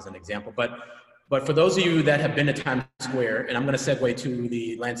drawings as an example, but for those of you that have been to Times Square, and I'm going to segue to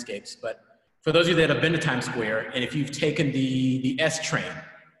the landscapes, but for those of you that have been to Times Square, and if you've taken the S train,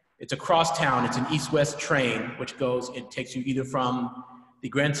 it's across town, it's an east-west train, which it takes you either from the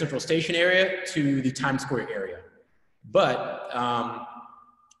Grand Central Station area to the Times Square area. But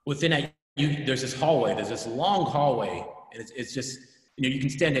within that, there's this hallway, there's this long hallway, and it's just, you can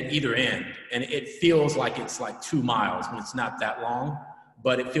stand at either end, and it feels like it's like 2 miles when it's not that long,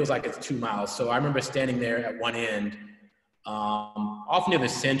 but it feels like it's 2 miles. So I remember standing there at one end, off near the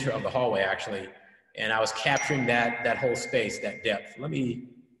center of the hallway, actually, and I was capturing that whole space, that depth.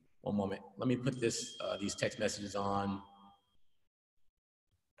 One moment. Let me put these text messages on.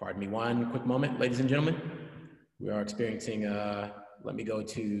 Pardon me one quick moment, ladies and gentlemen. We are experiencing, let me go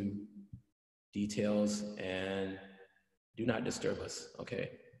to details and do not disturb us,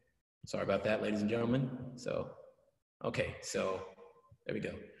 okay? Sorry about that, ladies and gentlemen. Okay, so there we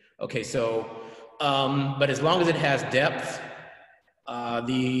go. Okay, so, but as long as it has depth,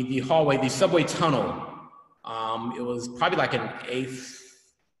 the hallway, the subway tunnel, it was probably like an eighth,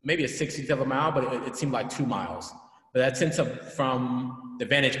 maybe a 60th of a mile, but it seemed like 2 miles. But that sense of, from the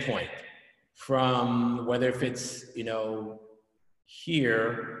vantage point, from whether if it's,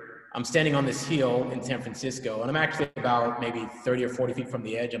 here, I'm standing on this hill in San Francisco, and I'm actually about maybe 30 or 40 feet from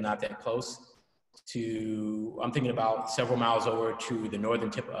the edge. I'm not that close I'm thinking about several miles over to the northern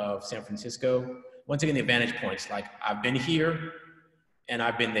tip of San Francisco. Once again, the vantage points, like I've been here and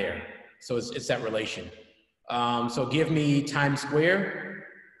I've been there. So it's that relation. So give me Times Square.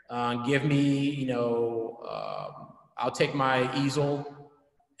 Give me, I'll take my easel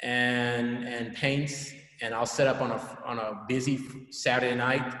and paints, and I'll set up on a busy Saturday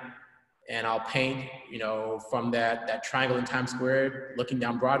night, and I'll paint, from that triangle in Times Square, looking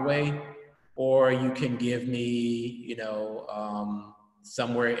down Broadway. Or you can give me,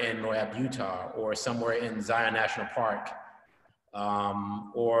 somewhere in Moab, Utah, or somewhere in Zion National Park,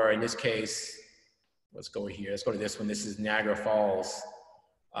 or in this case, let's go here. Let's go to this one. This is Niagara Falls.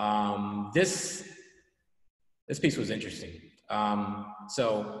 This piece was interesting.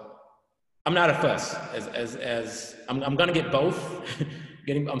 So I'm not a fuss. I'm gonna get both.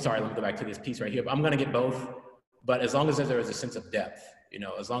 I'm sorry. Let me go back to this piece right here. But I'm gonna get both. But as long as there is a sense of depth,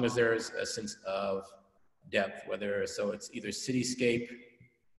 as long as there is a sense of depth, so it's either cityscape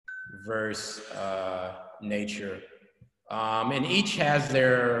versus nature, and each has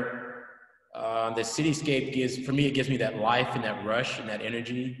their. The cityscape it gives me that life and that rush and that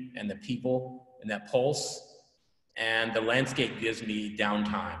energy and the people and that pulse, and the landscape gives me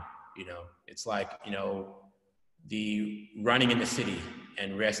downtime. It's like the running in the city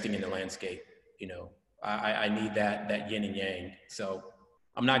and resting in the landscape. I need that yin and yang. So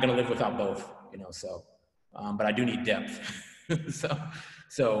I'm not gonna live without both, but I do need depth.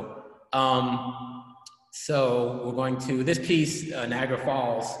 So we're going to this piece, Niagara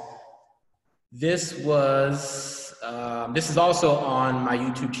Falls. This was This is also on my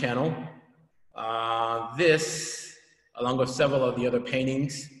YouTube channel. This, along with several of the other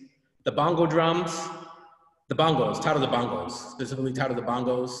paintings, the bongo drums, the bongos, titled the bongos, specifically titled the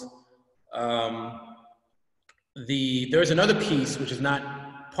bongos. There's another piece which is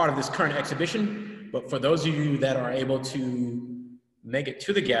not part of this current exhibition, but for those of you that are able to make it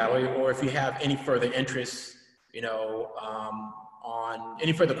to the gallery, or if you have any further interest, on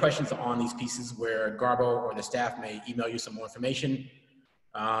any further questions on these pieces where Garbo or the staff may email you some more information.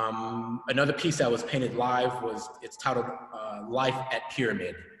 Another piece that was painted live it's titled Life at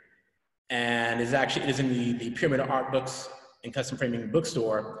Pyramid. And it is in the Pyramid Art Books and Custom Framing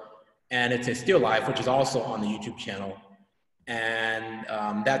Bookstore. And it's a still life, which is also on the YouTube channel. And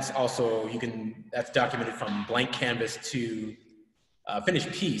that's also, that's documented from blank canvas to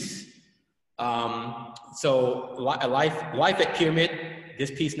finished piece. So Life at Pyramid,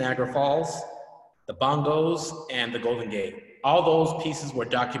 this piece, Niagara Falls, the bongos, and the Golden Gate. All those pieces were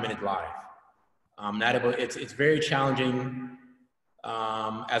documented live. It's very challenging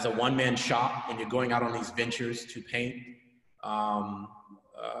as a one-man shop when you're going out on these ventures to paint.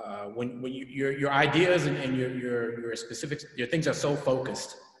 When your ideas and your specifics, your things are so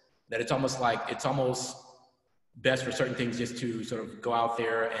focused that it's almost best for certain things just to sort of go out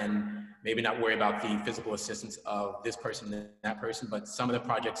there and maybe not worry about the physical assistance of this person and that person. But some of the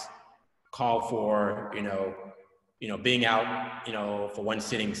projects call for being out for one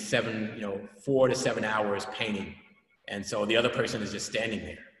sitting 4 to 7 hours painting, and so the other person is just standing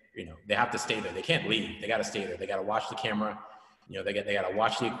there. They have to stay there. They can't leave. They got to stay there. They got to watch the camera. They got to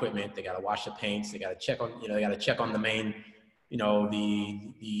watch the equipment. They got to watch the paints. They got to check on they got to check on the main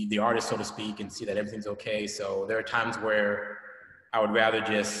the artist, so to speak, and see that everything's okay. So there are times where I would rather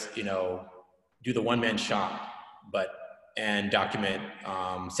just do the one-man shop and document,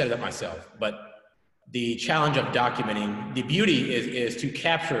 set it up myself. But the challenge of documenting, the beauty is to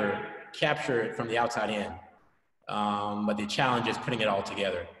capture it from the outside in. But the challenge is putting it all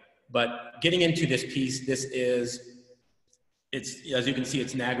together. But getting into this piece, it's as you can see,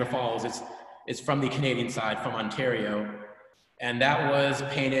 it's Niagara Falls. It's from the Canadian side, from Ontario. And that was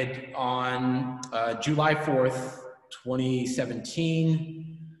painted on July 4th,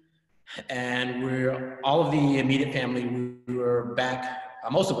 2017. And all of the immediate family, we were back,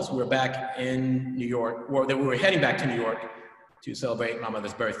 most of us, we were back in New York, or we were heading back to New York to celebrate my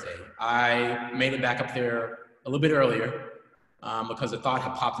mother's birthday. I made it back up there a little bit earlier because the thought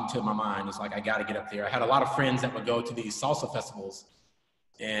had popped into my mind. It's like, I gotta get up there. I had a lot of friends that would go to these salsa festivals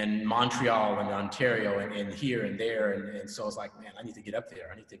in Montreal and Ontario and here and there. And so I was like, man, I need to get up there.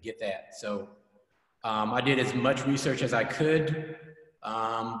 I need to get that. So I did as much research as I could,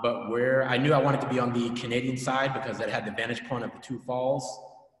 but where I knew I wanted to be on the Canadian side because that had the vantage point of the two falls,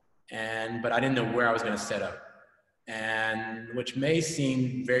 but I didn't know where I was gonna set up. And which may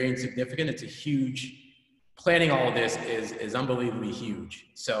seem very insignificant, it's a huge, planning all of this is unbelievably huge.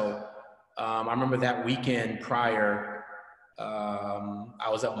 So I remember that weekend prior, I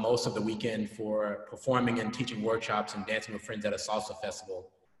was up most of the weekend for performing and teaching workshops and dancing with friends at a salsa festival,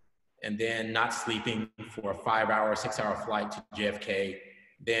 and then not sleeping for a 5-hour, 6-hour flight to JFK,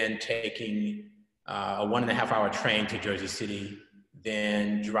 then taking a 1.5-hour train to Jersey City,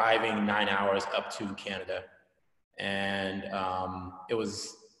 then driving 9 hours up to Canada. And it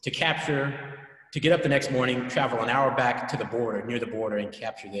was to get up the next morning, travel an hour back to the border, near the border, and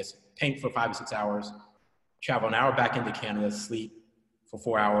capture this, paint for 5 or 6 hours, travel an hour back into Canada, sleep for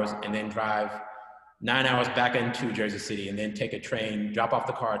 4 hours, and then drive 9 hours back into Jersey City, and then take a train, drop off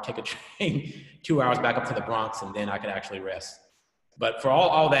the car, take a train 2 hours back up to the Bronx, and then I could actually rest. But for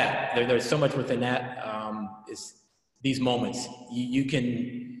all that, there's so much within that. Is these moments. You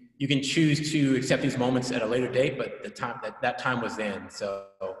can choose to accept these moments at a later date, but that time was then. So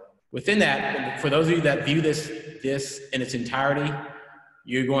within that, for those of you that view this in its entirety,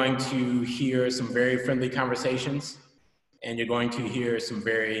 you're going to hear some very friendly conversations, and you're going to hear some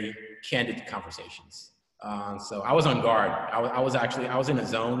very candid conversations. So I was on guard. I was in a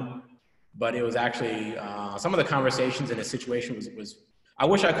zone, but it was actually, some of the conversations in the situation was I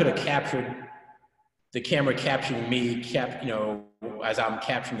wish I could have captured the camera capturing me, as I'm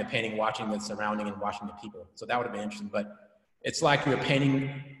capturing the painting, watching the surrounding and watching the people. So that would have been interesting, but it's like you're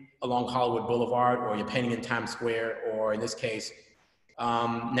painting along Hollywood Boulevard, or you're painting in Times Square, or in this case,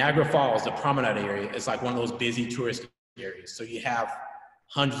 Niagara Falls, the promenade area, is like one of those busy tourist areas. So you have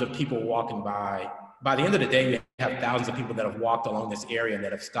hundreds of people walking by. By the end of the day, you have thousands of people that have walked along this area and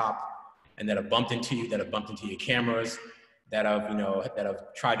that have stopped and that have bumped into you, that have bumped into your cameras, that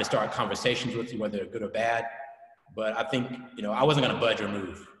have tried to start conversations with you, whether they're good or bad. But I think, I wasn't gonna budge or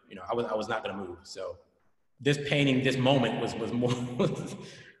move. I was not gonna move. So this painting, this moment was more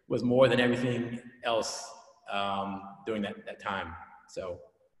was more than everything else during that time. So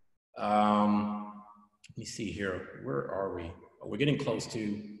let me see here. Where are we? Oh, we're getting close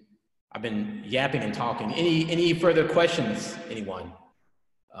to. I've been yapping and talking. Any further questions, anyone?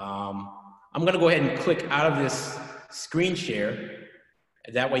 I'm gonna go ahead and click out of this screen share.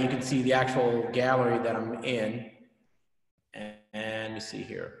 That way you can see the actual gallery that I'm in. And let's see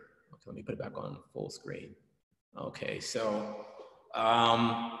here. Okay, let me put it back on full screen. Okay, so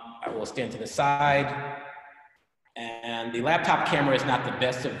I will stand to the side. And the laptop camera is not the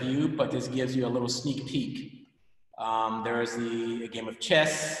best of view, but this gives you a little sneak peek. There is a game of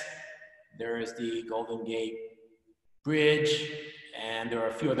chess. There is the Golden Gate Bridge, and there are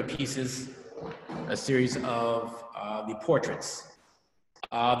a few other pieces, a series of the portraits.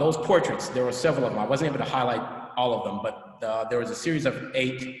 Those portraits, there were several of them. I wasn't able to highlight all of them, but there was a series of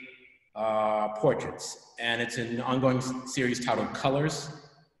 8 portraits, and it's an ongoing series titled Colors,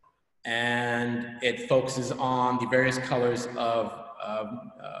 and it focuses on the various colors of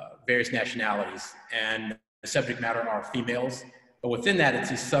various nationalities, and the subject matter are females, but within that, it's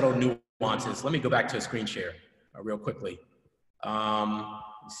these subtle nuances. Let me go back to a screen share real quickly.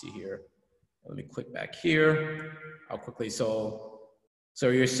 Let's see here. Let me click back here. How quickly? So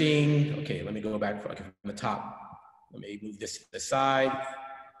you're seeing, okay, let me go back from the top. Let me move this to the side.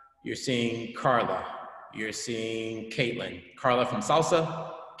 You're seeing Carla. You're seeing Caitlin. Carla from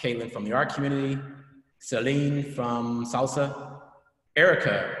Salsa, Caitlin from the art community, Celine from Salsa,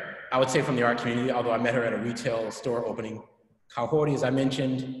 Erica, I would say from the art community, although I met her at a retail store opening. Kahori, as I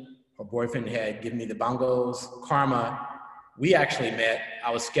mentioned, her boyfriend had given me the bongos. Karma, we actually met.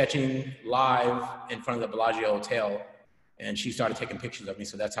 I was sketching live in front of the Bellagio Hotel, and she started taking pictures of me,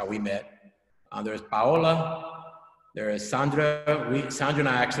 so that's how we met. There's Paola, there is Sandra. Sandra and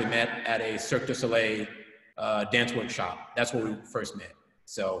I actually met at a Cirque du Soleil dance workshop. That's where we first met.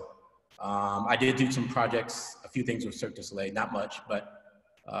 So I did do some projects, a few things with Cirque du Soleil, not much, but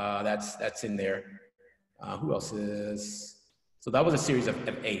that's in there. Who else is? So that was a series of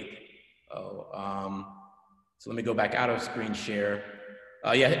 8. So let me go back out of screen share.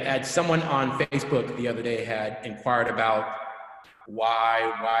 Had someone on Facebook the other day had inquired about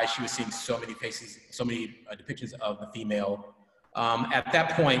why she was seeing so many faces, so many depictions of the female. At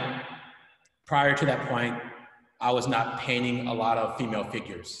that point, prior to that point, I was not painting a lot of female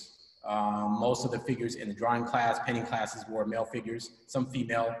figures. Most of the figures in the drawing class, painting classes were male figures, some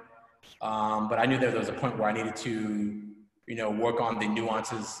female. But I knew there was a point where I needed to, work on the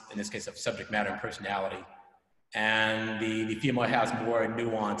nuances, in this case of subject matter and personality. And the female has more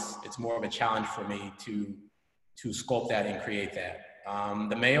nuance. It's more of a challenge for me to sculpt that and create that.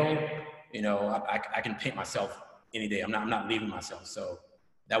 The male, I can paint myself any day. I'm not leaving myself. So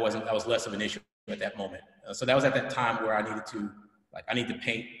that was less of an issue at that moment. So that was at that time where I needed to, I need to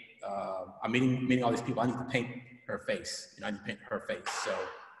paint. I'm meeting all these people. I need to paint her face. I need to paint her face. So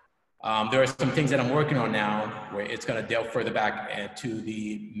there are some things that I'm working on now where it's going to delve further back to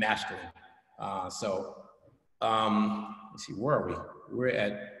the masculine. Let's see, where are we? We're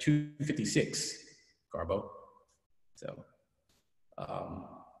at 256, Garbo. So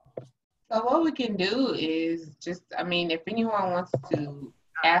what we can do is just, if anyone wants to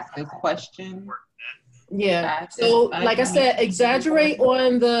ask a question. Yeah, so like I said, exaggerate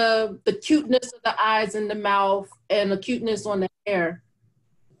on the cuteness of the eyes and the mouth and the cuteness on the hair.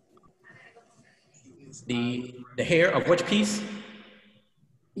 The hair of which piece?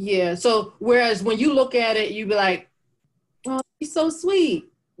 Yeah, so whereas when you look at it, you be like, oh, she's so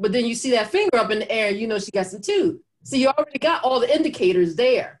sweet. But then you see that finger up in the air, she got some tooth. So you already got all the indicators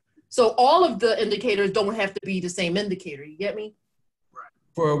there. So all of the indicators don't have to be the same indicator, you get me?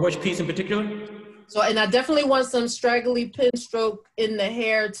 For which piece in particular? So, and I definitely want some straggly pin stroke in the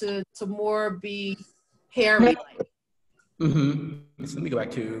hair to more be hairy. Mm-hmm. So let me go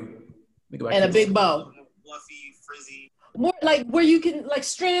back to. And a big bow. Fluffy, frizzy. More like where you can, like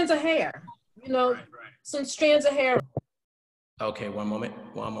strands of hair, Right. some strands of hair. Okay, one moment.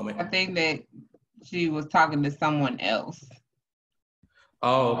 I think that she was talking to someone else.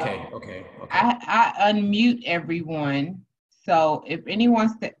 Oh, okay. I unmute everyone. So if anyone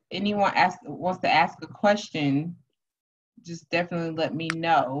wants to ask a question, just definitely let me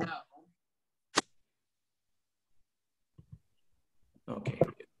know. Okay.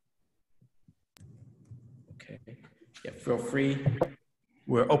 Yeah, feel free.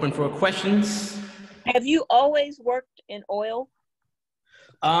 We're open for questions. Have you always worked in oil?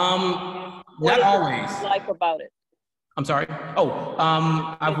 Not What always. do you like about it? I'm sorry.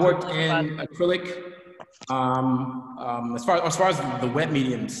 I've worked in acrylic As far as the wet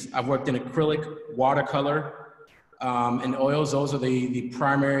mediums, I've worked in acrylic, watercolor, and oils. Those are the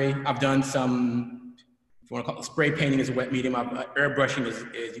primary. I've done some, if you want to call it, spray painting is a wet medium. Airbrushing is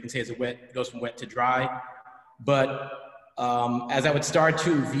you can say, is a wet, goes from wet to dry. But as I would start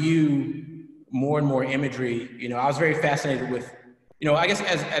to view more and more imagery, you know, I was very fascinated with, you know, I guess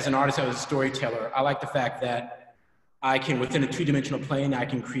as an artist, as a storyteller, I like the fact that I can, within a two-dimensional plane, I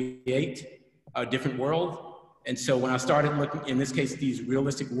can create a different world. And so when I started looking, in this case, these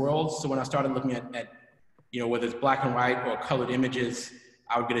realistic worlds, so when I started looking at you know, whether it's black and white or colored images,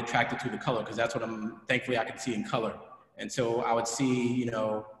 I would get attracted to the color because that's what thankfully I can see in color. And so I would see, you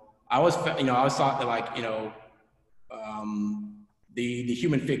know, I always thought that, like, you know, the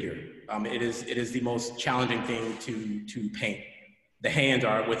human figure, it is the most challenging thing to paint. The hands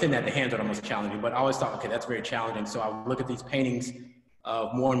are, within that, the hands are the most challenging, but I always thought, okay, that's very challenging. So I would look at these paintings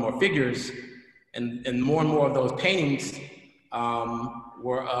of more and more figures, and more of those paintings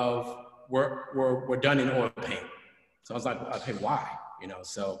were done in oil paint. So I was like, okay, why? You know,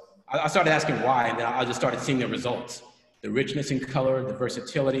 so I started asking why, and then I just started seeing the results. The richness in color, the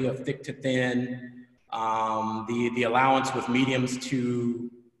versatility of thick to thin, the allowance with mediums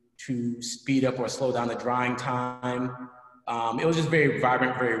to speed up or slow down the drying time. It was just very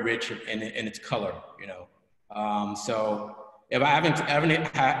vibrant, very rich in its color, you know. So if I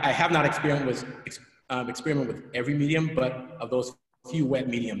have not experimented with every medium, but of those few wet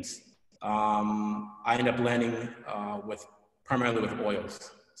mediums, I end up landing primarily with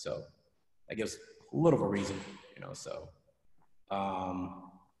oils. So that gives a little of a reason, you know, so.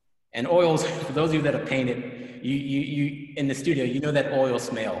 And oils, for those of you that have painted, you in the studio, you know that oil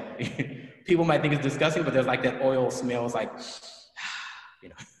smell. People might think it's disgusting, but there's like that oil smells like, you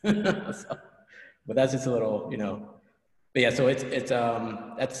know. So, but that's just a little, you know. But yeah, so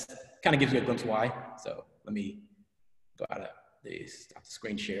that's kind of gives you a glimpse why. So let me go out of the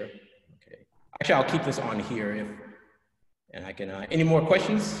screen share. Okay. Actually, I'll keep this on here and I can. Any more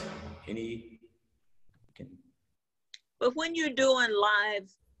questions? But when you're doing live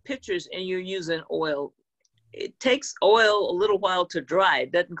pictures and you're using oil, it takes oil a little while to dry.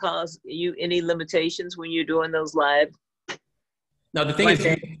 It doesn't cause you any limitations when you're doing those live? No, the thing is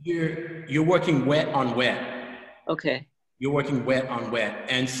you're working wet on wet. Okay. You're working wet on wet.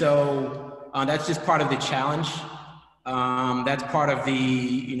 And so that's just part of the challenge. That's part of the,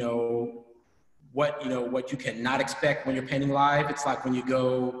 you know, what you cannot expect when you're painting live. It's like when you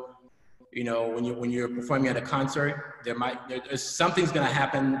go, you know, when you're performing at a concert, there's something's gonna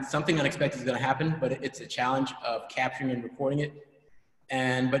happen, something unexpected is gonna happen, but it's a challenge of capturing and recording it.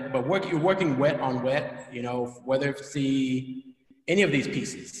 And you're working wet on wet, you know, whether it's any of these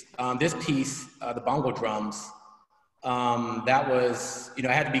pieces. This piece, the bongo drums, that was, you know,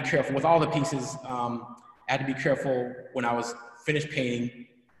 I had to be careful with all the pieces. I had to be careful when I was finished painting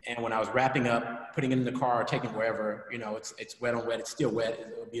and when I was wrapping up, putting it in the car or taking it wherever, you know, it's wet on wet, it's still wet.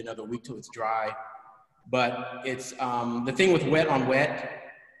 It'll be another week till it's dry. But it's, the thing with wet on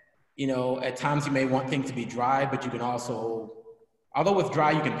wet, you know, at times you may want things to be dry, but you can also, although with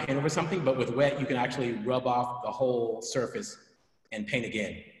dry you can paint over something, but with wet you can actually rub off the whole surface and paint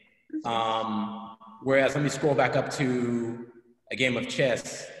again. Whereas, let me scroll back up to a game of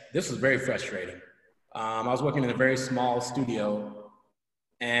chess. This was very frustrating. I was working in a very small studio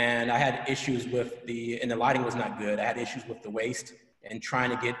and I had issues with and the lighting was not good. I had issues with the waist and trying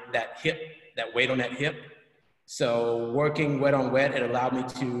to get that weight on that hip. So working wet on wet, it allowed me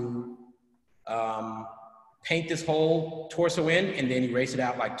to paint this whole torso in and then erase it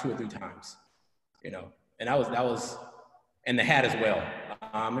out like 2 or 3 times, you know. And that was, and the hat as well.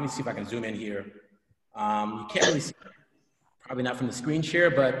 Let me see if I can zoom in here. You can't really see, probably not from the screen share,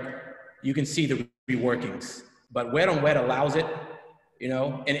 but you can see the reworkings. But wet on wet allows it, you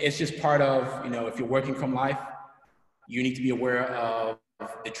know, and it's just part of, you know, if you're working from life, you need to be aware of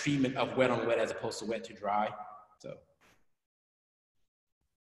the treatment of wet on wet as opposed to wet to dry. So,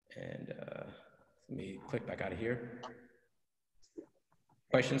 and let me click back out of here.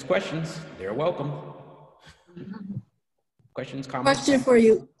 Questions, they're welcome. Questions, comments? Question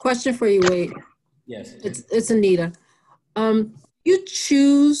for you, Wade. Yes. It's Anita. You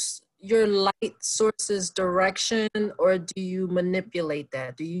choose your light source's direction, or do you manipulate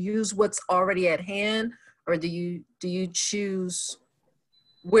that? Do you use what's already at hand, or do you choose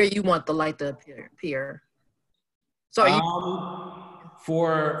where you want the light to appear? So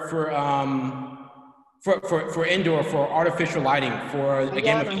for indoor, for artificial lighting, for a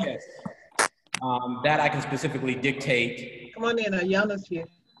game of chess, that I can specifically dictate. Come on in, Ayana's here.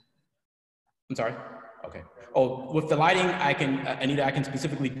 I'm sorry. Okay. Oh, with the lighting, I can, Anita, I can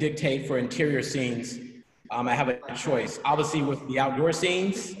specifically dictate for interior scenes I have a choice. Obviously with the outdoor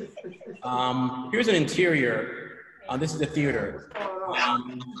scenes, here's an interior. This is the theater.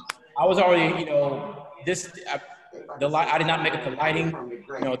 I was already, you know, the light, I did not make up the lighting.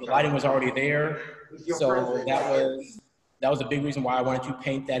 You know, the lighting was already there. So that was a big reason why I wanted to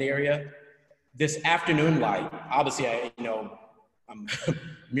paint that area. This afternoon light, obviously I'm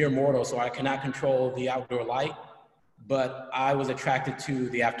mere mortal, so I cannot control the outdoor light, but I was attracted to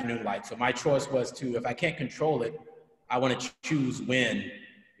the afternoon light. So my choice was to, if I can't control it, I want to choose when,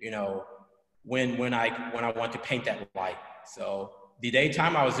 you know, when I want to paint that light. So the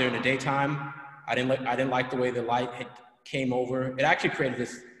daytime, I was there in the daytime. I didn't like the way the light came over. It actually created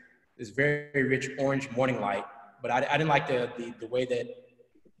this very rich orange morning light, but I didn't like the way that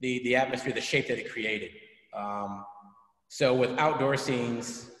the atmosphere, the shape that it created. So with outdoor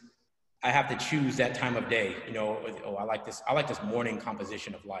scenes, I have to choose that time of day. You know, oh, I like this morning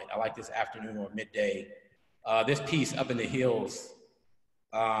composition of light. I like this afternoon or midday. This piece up in the hills,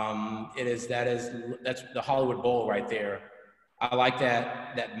 that's the Hollywood Bowl right there. I like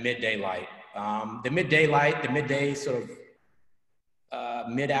that midday light. The midday sort of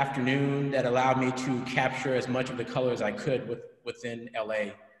mid-afternoon that allowed me to capture as much of the color as I could within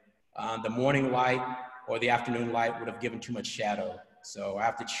LA. The morning light or the afternoon light would have given too much shadow. So I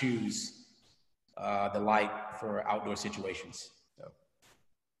have to choose the light for outdoor situations. So,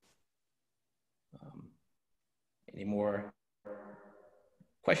 any more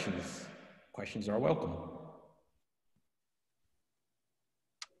questions? Questions are welcome.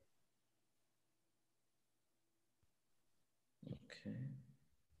 Okay.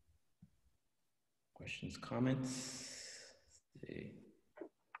 Questions, comments? Let's see.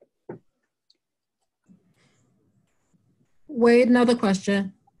 Wade, another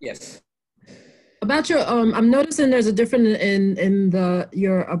question. Yes. About your, I'm noticing there's a difference in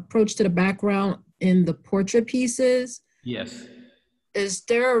your approach to the background in the portrait pieces. Yes. Is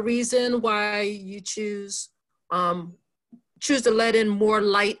there a reason why you choose to let in more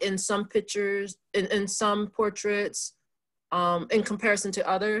light in some pictures, in some portraits, in comparison to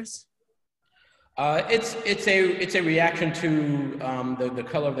others? It's a reaction to the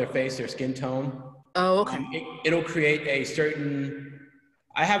color of their face, their skin tone. Oh, okay. It'll create a certain.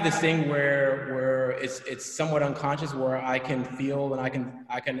 I have this thing where it's somewhat unconscious, where I can feel and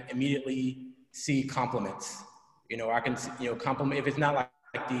I can immediately see complements. You know, I can, you know, compliment if it's not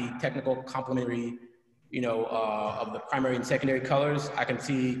like the technical complementary, you know, of the primary and secondary colors. I can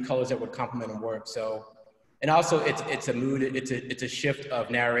see colors that would complement and work. So, and also it's a mood. It's a shift of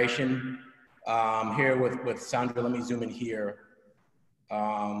narration. Here with Sandra, let me zoom in here.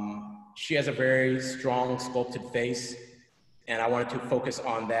 She has a very strong sculpted face, and I wanted to focus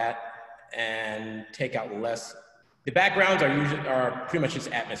on that and take out less. The backgrounds are pretty much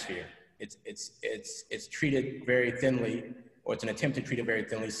just atmosphere. It's treated very thinly, or it's an attempt to treat it very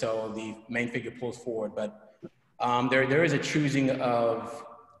thinly, so the main figure pulls forward. But there is a choosing of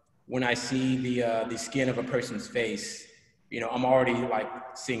when I see the skin of a person's face, you know, I'm already like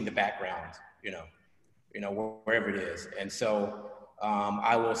seeing the background, you know, wherever it is, and so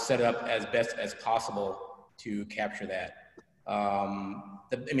I will set it up as best as possible to capture that.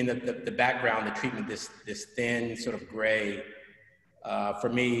 The background, the treatment, this thin sort of gray. For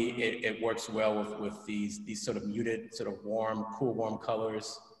me, it works well with these sort of muted, sort of warm, cool, warm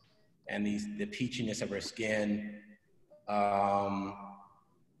colors, and the peachiness of her skin. Let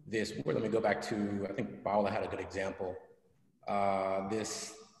me go back to, I think Paola had a good example.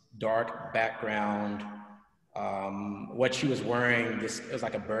 This dark background, what she was wearing, it was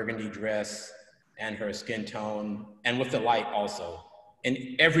like a burgundy dress, and her skin tone, and with the light also.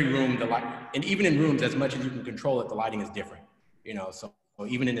 In every room, the light, and even in rooms, as much as you can control it, the lighting is different. You know, so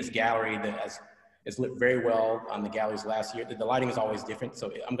even in this gallery that is lit very well on the galleries last year, the lighting is always different.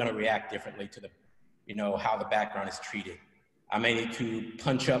 So I'm going to react differently to how the background is treated. I may need to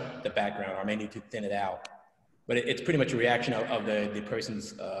punch up the background, or I may need to thin it out, but it's pretty much a reaction of the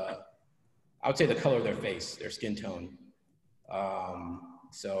person's, I would say, the color of their face, their skin tone.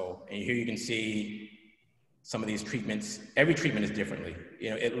 So, and here you can see some of these treatments. Every treatment is differently.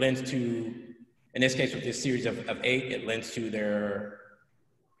 You know, it lends to, in this case with this series of 8, it lends to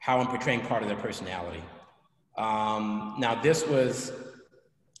how I'm portraying part of their personality. Now this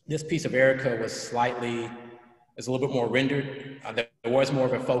piece of Erica was a little bit more rendered. There was more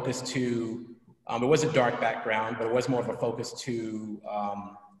of a focus to, it was a dark background, but it was more of a focus to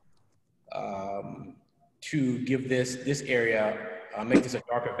give this area, make this a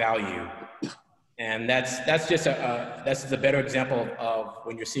darker value. And that's just a better example of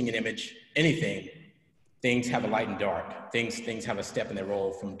when you're seeing an image, anything, things have a light and dark. Things have a step in their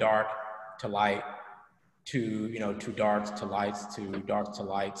role from dark to light to darks to lights to darks to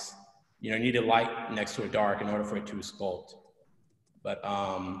lights. You need a light next to a dark in order for it to sculpt. But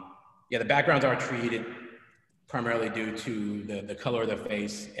yeah, the backgrounds are treated primarily due to the color of their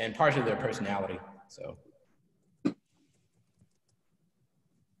face and partially their personality. So,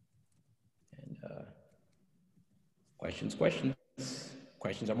 and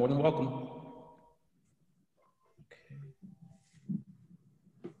questions are more than welcome.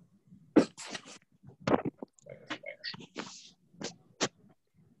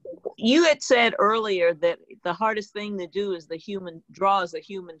 You had said earlier that the hardest thing to do is draw a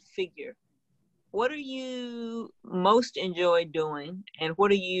human figure. What are you most enjoy doing, and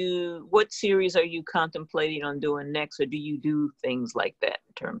what series are you contemplating on doing next, or do you do things like that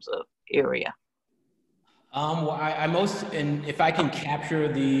in terms of area? Well, and if I can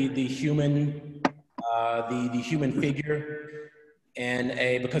capture the human, the human figure,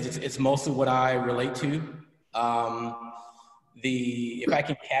 and because it's mostly what I relate to. If I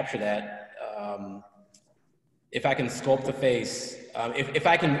can capture that, if I can sculpt the face, if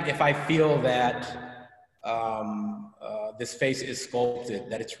I feel that this face is sculpted,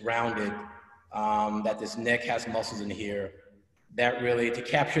 that it's rounded, that this neck has muscles in here, that really, to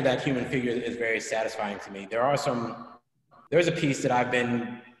capture that human figure is very satisfying to me. There's a piece that I've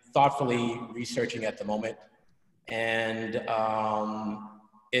been thoughtfully researching at the moment, and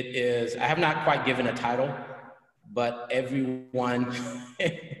it is, I have not quite given a title, but everyone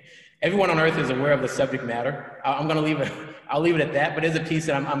on earth is aware of the subject matter. I'll leave it at that, but it's a piece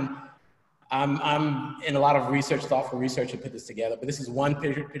that I'm in a lot of thoughtful research to put this together, but this is one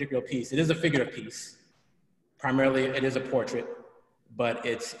particular piece. It is a figurative piece. Primarily, it is a portrait, but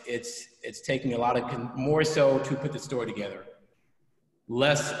it's taking a lot of, more so to put the story together.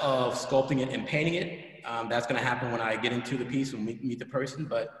 Less of sculpting it and painting it. That's gonna happen when I get into the piece, when we meet the person,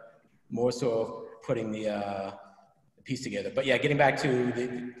 but more so of putting the piece together. But yeah, getting back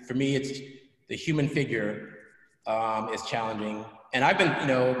to for me, it's the human figure is challenging. And I've been,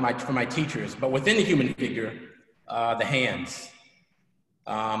 for my teachers, but within the human figure, the hands.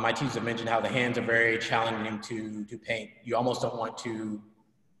 My teachers have mentioned how the hands are very challenging to paint. You almost don't want to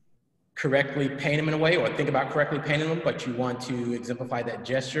correctly paint them in a way, or think about correctly painting them, but you want to exemplify that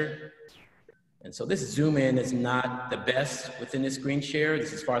gesture. And so this zoom in is not the best within this screen share. This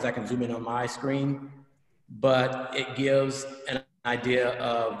is as far as I can zoom in on my screen, but it gives an idea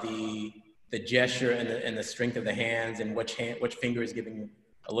of the gesture and the strength of the hands, and which finger is giving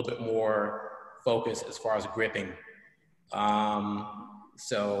a little bit more focus as far as gripping.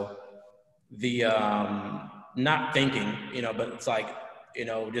 So the not thinking, but it's like,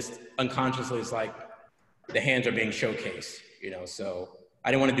 just unconsciously, it's like the hands are being showcased, so I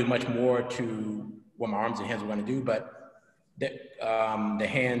didn't want to do much more to what my arms and hands were going to do, but the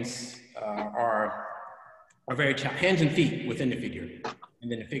hands are very hands and feet within the figure,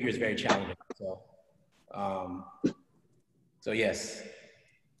 and then the figure is very challenging. So yes,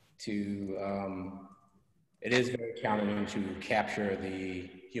 it is very challenging to capture the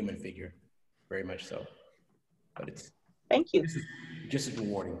human figure, very much so, but it's thank you. Just as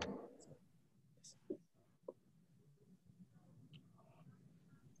rewarding.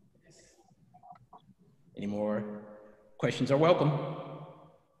 Any more questions are welcome.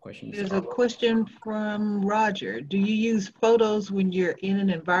 There's a question from Roger. Do you use photos when you're in an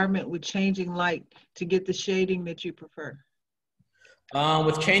environment with changing light to get the shading that you prefer?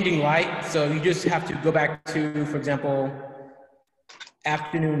 With changing light, so you just have to go back to, for example,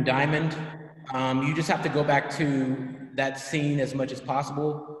 Afternoon Diamond. You just have to go back to that scene as much as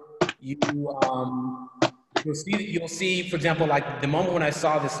possible. You'll see, for example, like the moment when I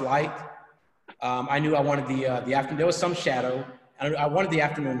saw this light, I knew I wanted the afternoon. There was some shadow. I wanted the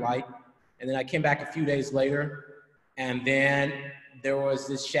afternoon light, and then I came back a few days later, and then there was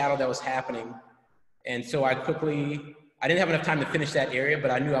this shadow that was happening, and so I didn't have enough time to finish that area,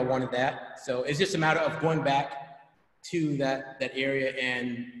 but I knew I wanted that. So it's just a matter of going back to that area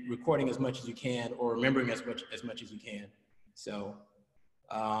and recording as much as you can, or remembering as much as you can. So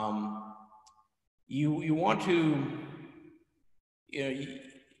you want to,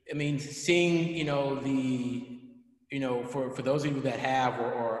 seeing, for those of you that have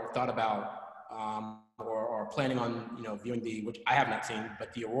or thought about or planning on, viewing which I have not seen,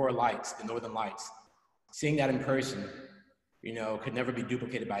 but the aurora lights, the northern lights, seeing that in person, could never be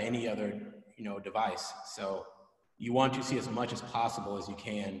duplicated by any other, device. So you want to see as much as possible as you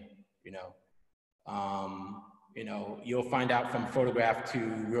can, you'll find out from photograph to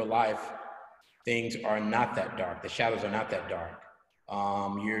real life, things are not that dark. The shadows are not that dark.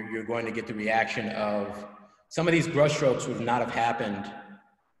 You're going to get the reaction of some of these brush strokes would not have happened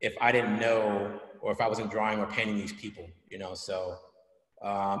if I didn't know or if I wasn't drawing or painting these people, you know, so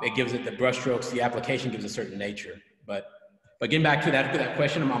it gives it the brushstrokes, the application gives a certain nature. But getting back to that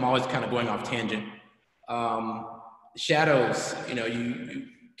question, I'm always kind of going off tangent. Shadows, you know, you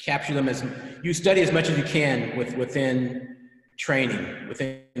capture them as, you study as much as you can within training,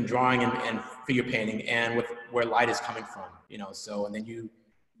 within drawing and figure painting, and with where light is coming from, you know, so, and then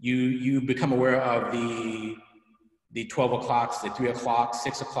you become aware of the 12 o'clocks, the 3 o'clocks,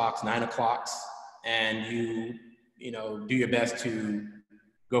 6 o'clocks, 9 o'clocks, and you know, do your best to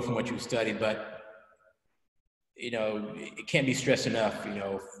go from what you've studied. But, you know, it can't be stressed enough, you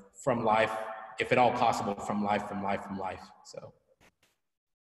know, from life, if at all possible, from life.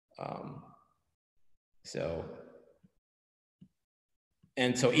 So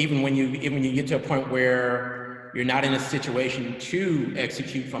even when you get to a point where you're not in a situation to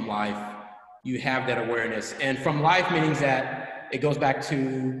execute from life, you have that awareness. And from life means that it goes back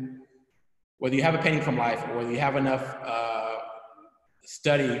to whether you have a painting from life or whether you have enough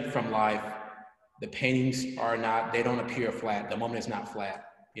study from life, the paintings they don't appear flat. The moment is not flat.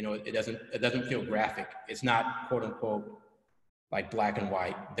 You know, it doesn't feel graphic. It's not quote unquote like black and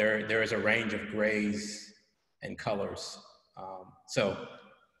white. There is a range of grays and colors.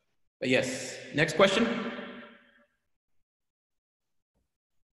 But yes, next question.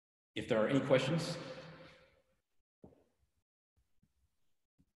 If there are any questions.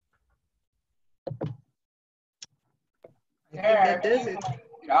 That does it.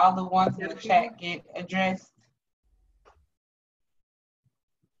 All the ones in the chat get addressed.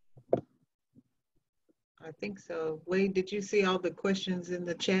 I think so. Wade, did you see all the questions in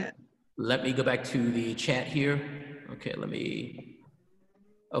the chat? Let me go back to the chat here. Okay,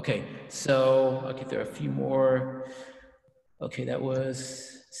 okay, so okay, there are a few more. Okay, that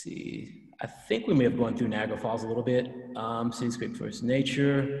was, let's see, I think we may have gone through Niagara Falls a little bit. Cityscape First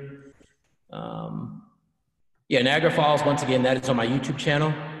Nature. Yeah, Niagara Falls, once again, that is on my YouTube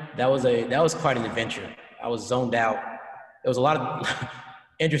channel. That was quite an adventure. I was zoned out. There was a lot of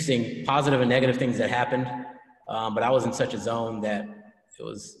interesting, positive and negative things that happened, but I was in such a zone that it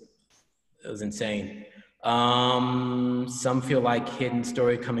was insane. Some feel like hidden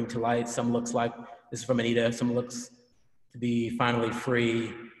story coming to light. Some looks like, this is from Anita, some looks to be finally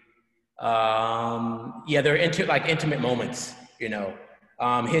free. Yeah, they're intimate moments, you know.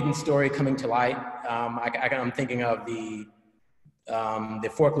 Hidden story coming to light. I'm thinking of the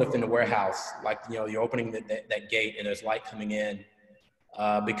forklift in the warehouse, like, you know, you're opening that gate and there's light coming in.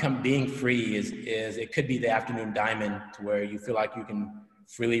 Being free is it could be the afternoon diamond, to where you feel like you can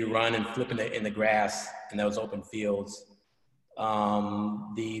freely run and flip in the grass in those open fields.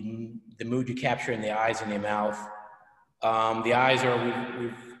 The mood you capture in the eyes and the mouth. The eyes are,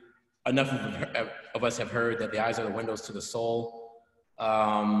 enough of us have heard that the eyes are the windows to the soul.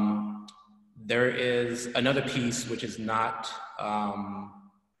 There is another piece which is not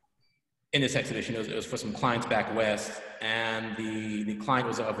in this exhibition. It was for some clients back west, and the client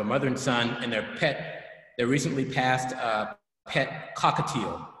was of a mother and son and their pet. They recently passed a pet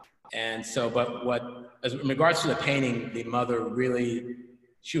cockatiel. And so, as in regards to the painting, the mother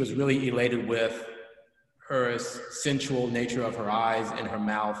she was really elated with her sensual nature of her eyes and her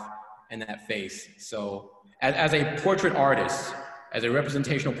mouth and that face. So as a portrait artist, as a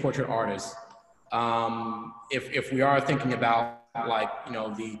representational portrait artist, if we are thinking about, like, you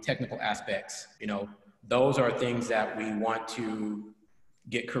know, the technical aspects, you know, those are things that we want to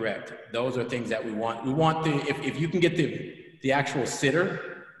get correct. Those are things that we want if you can get the actual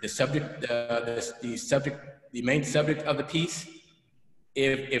sitter, the subject, the main subject of the piece,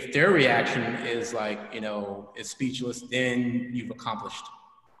 if their reaction is like, you know, is speechless, then you've accomplished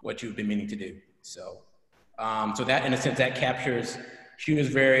what you've been meaning to do. So that, in a sense, that captures. She was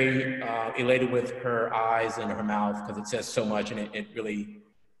very elated with her eyes and her mouth, because it says so much, and it really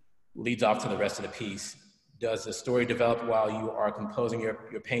leads off to the rest of the piece. Does the story develop while you are composing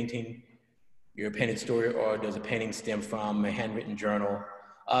your painting, your painted story, or does the painting stem from a handwritten journal?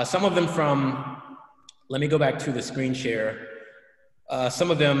 Some of them from, let me go back to the screen share.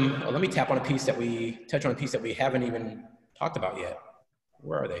 Some of them, let me touch on a piece that we haven't even talked about yet.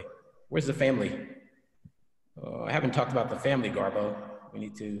 Where are they? Where's the family? I haven't talked about the family, Garbo. We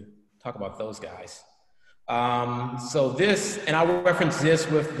need to talk about those guys. So this, and I will reference this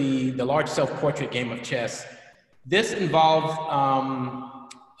with the large self-portrait game of chess. This involved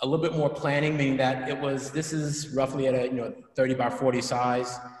a little bit more planning, meaning that this is roughly at a 30 by 40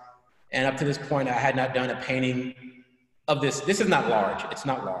 size. And up to this point, I had not done a painting of this. This is not large. It's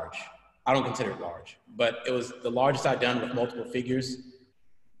not large. I don't consider it large, but it was the largest I'd done with multiple figures.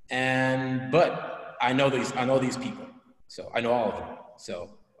 But I know these people, so I know all of them.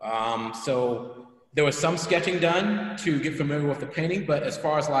 So So there was some sketching done to get familiar with the painting, but as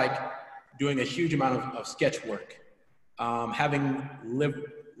far as like doing a huge amount of sketch work, having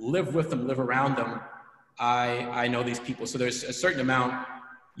lived with them, live around them, I know these people. So there's a certain amount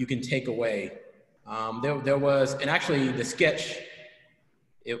you can take away. There was, and actually the sketch,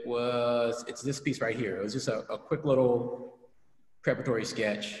 it's this piece right here. It was just a quick little preparatory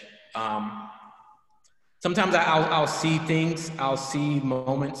sketch. Sometimes I'll see things, I'll see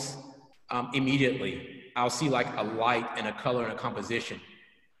moments immediately. I'll see like a light and a color and a composition,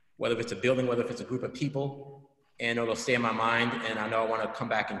 whether it's a building, whether it's a group of people, and it'll stay in my mind, and I know I want to come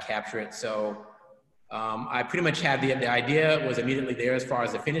back and capture it. So I pretty much had the idea was immediately there as far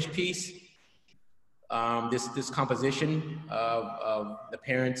as the finished piece. This composition of the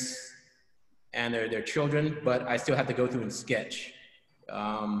parents and their children, but I still had to go through and sketch.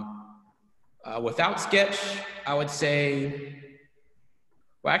 Without sketch, I would say,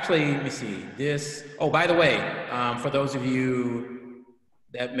 well, actually, let me see this. Oh, by the way, for those of you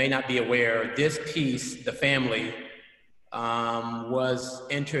that may not be aware, this piece, The Family, was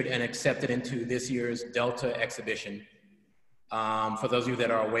entered and accepted into this year's Delta exhibition. For those of you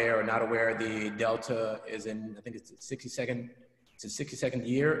that are aware or not aware, the Delta is in, I think it's its 62nd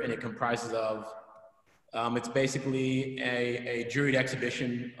year, and it comprises of, it's basically a juried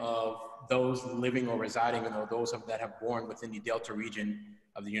exhibition of those living or residing, or those that have born within the Delta region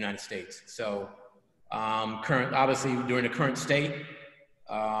of the United States. So obviously during the current state,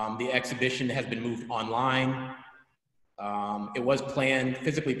 the exhibition has been moved online. It was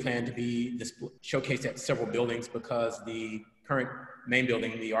physically planned to be showcased at several buildings because the current main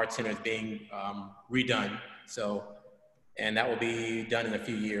building, the Art Center, is being redone. So, and that will be done in a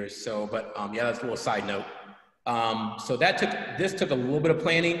few years. So, but yeah, that's a little side note. So this took a little bit of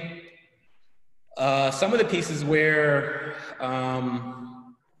planning. Some of the pieces where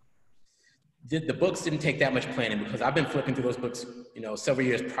the books didn't take that much planning, because I've been flipping through those books, several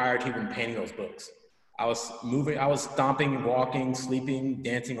years prior to even painting those books. I was stomping, walking, sleeping,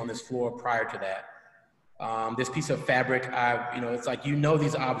 dancing on this floor prior to that. This piece of fabric, it's like,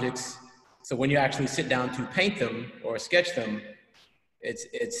 these objects. So when you actually sit down to paint them or sketch them, it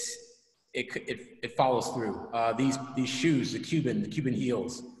follows through. These shoes, the Cuban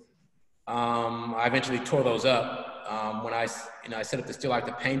heels, I eventually tore those up. When I set up the still life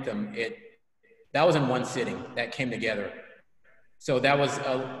to paint them, that was in one sitting. That came together. So that was,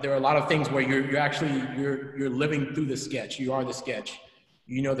 there are a lot of things where you're living through the sketch. You are the sketch.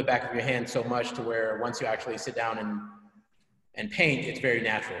 The back of your hand so much to where once you actually sit down and paint, it's very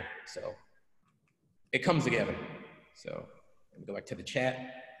natural. So it comes together. So let me go back to the chat.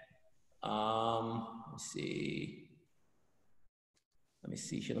 Let's see. Let me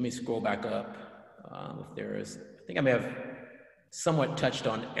see here. Let me scroll back up. If there is, I think I may have somewhat touched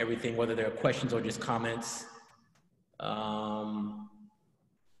on everything, whether there are questions or just comments.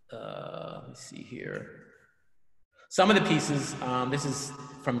 Let's see here. Some of the pieces, this is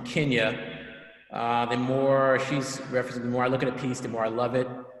from Kenya. The more she's referencing, the more I look at a piece, the more I love it.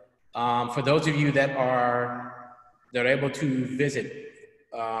 For those of you that are able to visit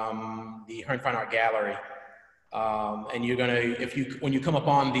the Hearne Fine Art Gallery, and you're gonna, when you come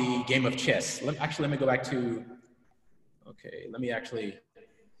upon the game of chess, let me go back to, okay, let me actually,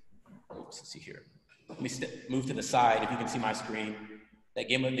 let's see here. Let me move to the side if you can see my screen. The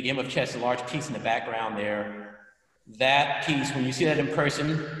game of chess, a large piece in the background there. That piece, when you see that in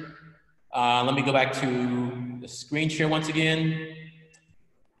person, let me go back to the screen share once again.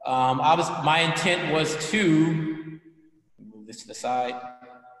 My intent was to, move this to the side,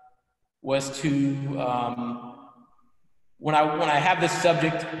 was to, when I have this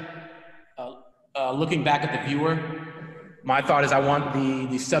subject looking back at the viewer, my thought is I want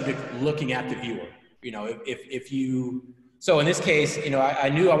the subject looking at the viewer. So in this case, I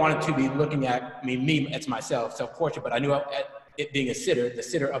knew I wanted to be looking at, me as myself, self-portrait, but I knew it being the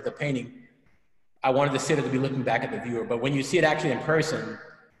sitter of the painting, I wanted the sitter to be looking back at the viewer. But when you see it actually in person,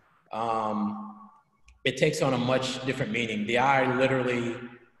 it takes on a much different meaning. The eye literally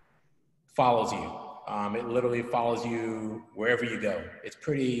follows you. It literally follows you wherever you go. It's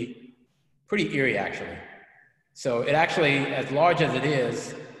pretty eerie, actually. So it actually, as large as it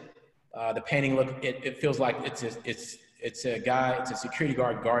is, the painting it feels like it's a security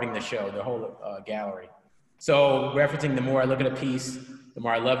guard guarding the show, the whole gallery. So referencing, the more I look at a piece, the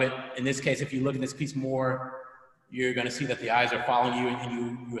more I love it. In this case, if you look at this piece more, you're going to see that the eyes are following you, and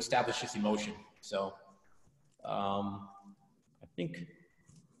you establish this emotion. So I think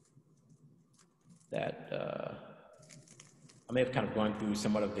that I may have kind of gone through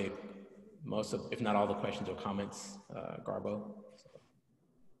somewhat of most of, if not all, the questions or comments, Garbo. So.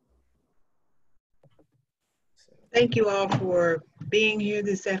 Thank you all for being here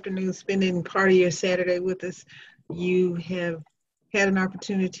this afternoon, spending part of your Saturday with us. You have had an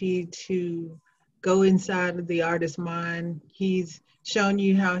opportunity to go inside of the artist's mind. He's shown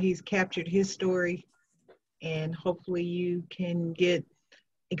you how he's captured his story, and hopefully you can get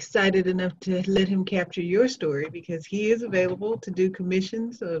excited enough to let him capture your story, because he is available to do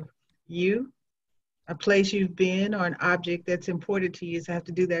commissions of you, a place you've been, or an object that's important to you. So have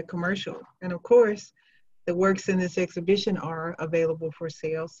to do that commercial. And of course, the works in this exhibition are available for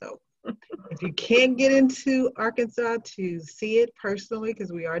sale. So if you can't get into Arkansas to see it personally,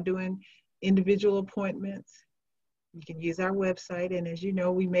 because we are doing individual appointments, you can use our website. And as you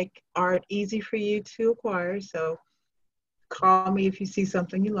know, we make art easy for you to acquire. So call me if you see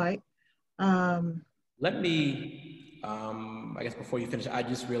something you like. Let me, I guess before you finish, I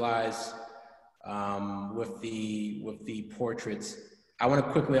just realized with the portraits, I want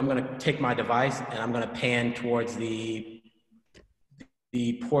to quickly, I'm going to take my device and I'm going to pan towards the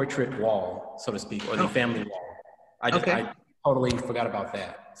portrait wall, so to speak, or the family wall. I totally forgot about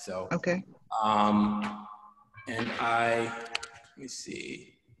that. So, Okay. And let me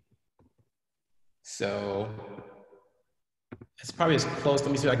see. So it's probably as close,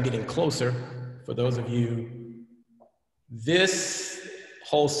 let me see if I can get in closer for those of you. This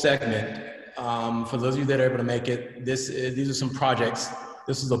whole segment, for those of you that are able to make it, these are some projects.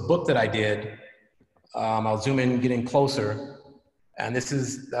 This is a book that I did. I'll zoom in, get in closer. And this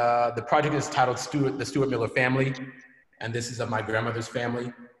is, the project is titled The Stuart Miller Family. And this is of my grandmother's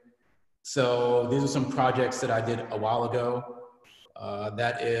family. So these are some projects that I did a while ago.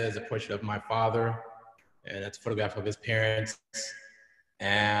 That is a portrait of my father, and that's a photograph of his parents.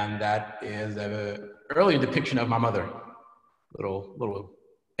 And that is an early depiction of my mother, little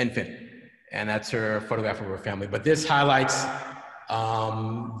infant. And that's her photograph of her family. But this highlights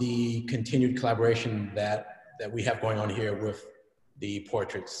the continued collaboration that we have going on here with the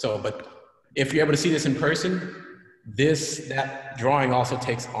portraits. So, but if you're able to see this in person, that drawing also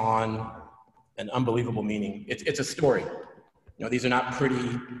takes on an unbelievable meaning. It's a story. You know, these are not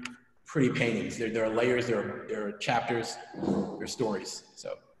pretty paintings. There are layers, there are chapters, there are stories.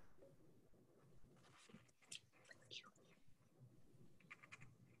 So.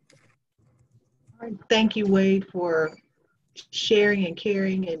 Thank you, Wade, for sharing and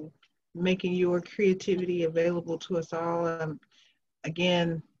caring and making your creativity available to us all.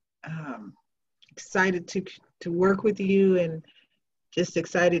 Again, excited to work with you, and just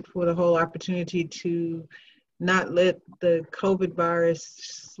excited for the whole opportunity to not let the COVID virus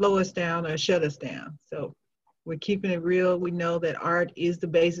slow us down or shut us down. So we're keeping it real. We know that art is the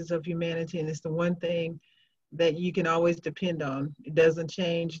basis of humanity, and it's the one thing that you can always depend on. It doesn't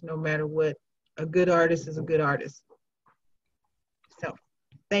change no matter what. A good artist is a good artist. So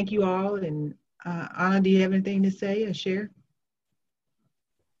thank you all. And Anna, do you have anything to say or share?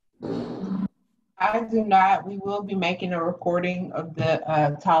 I do not. We will be making a recording of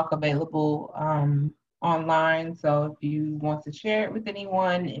the talk available online. So if you want to share it with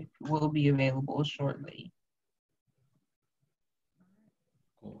anyone, it will be available shortly.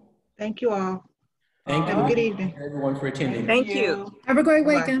 Thank you all. Thank you. Have a good evening. Everyone for attending. Thank you. Have a great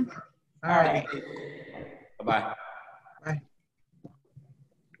Bye-bye. weekend. All right. Bye-bye. Bye.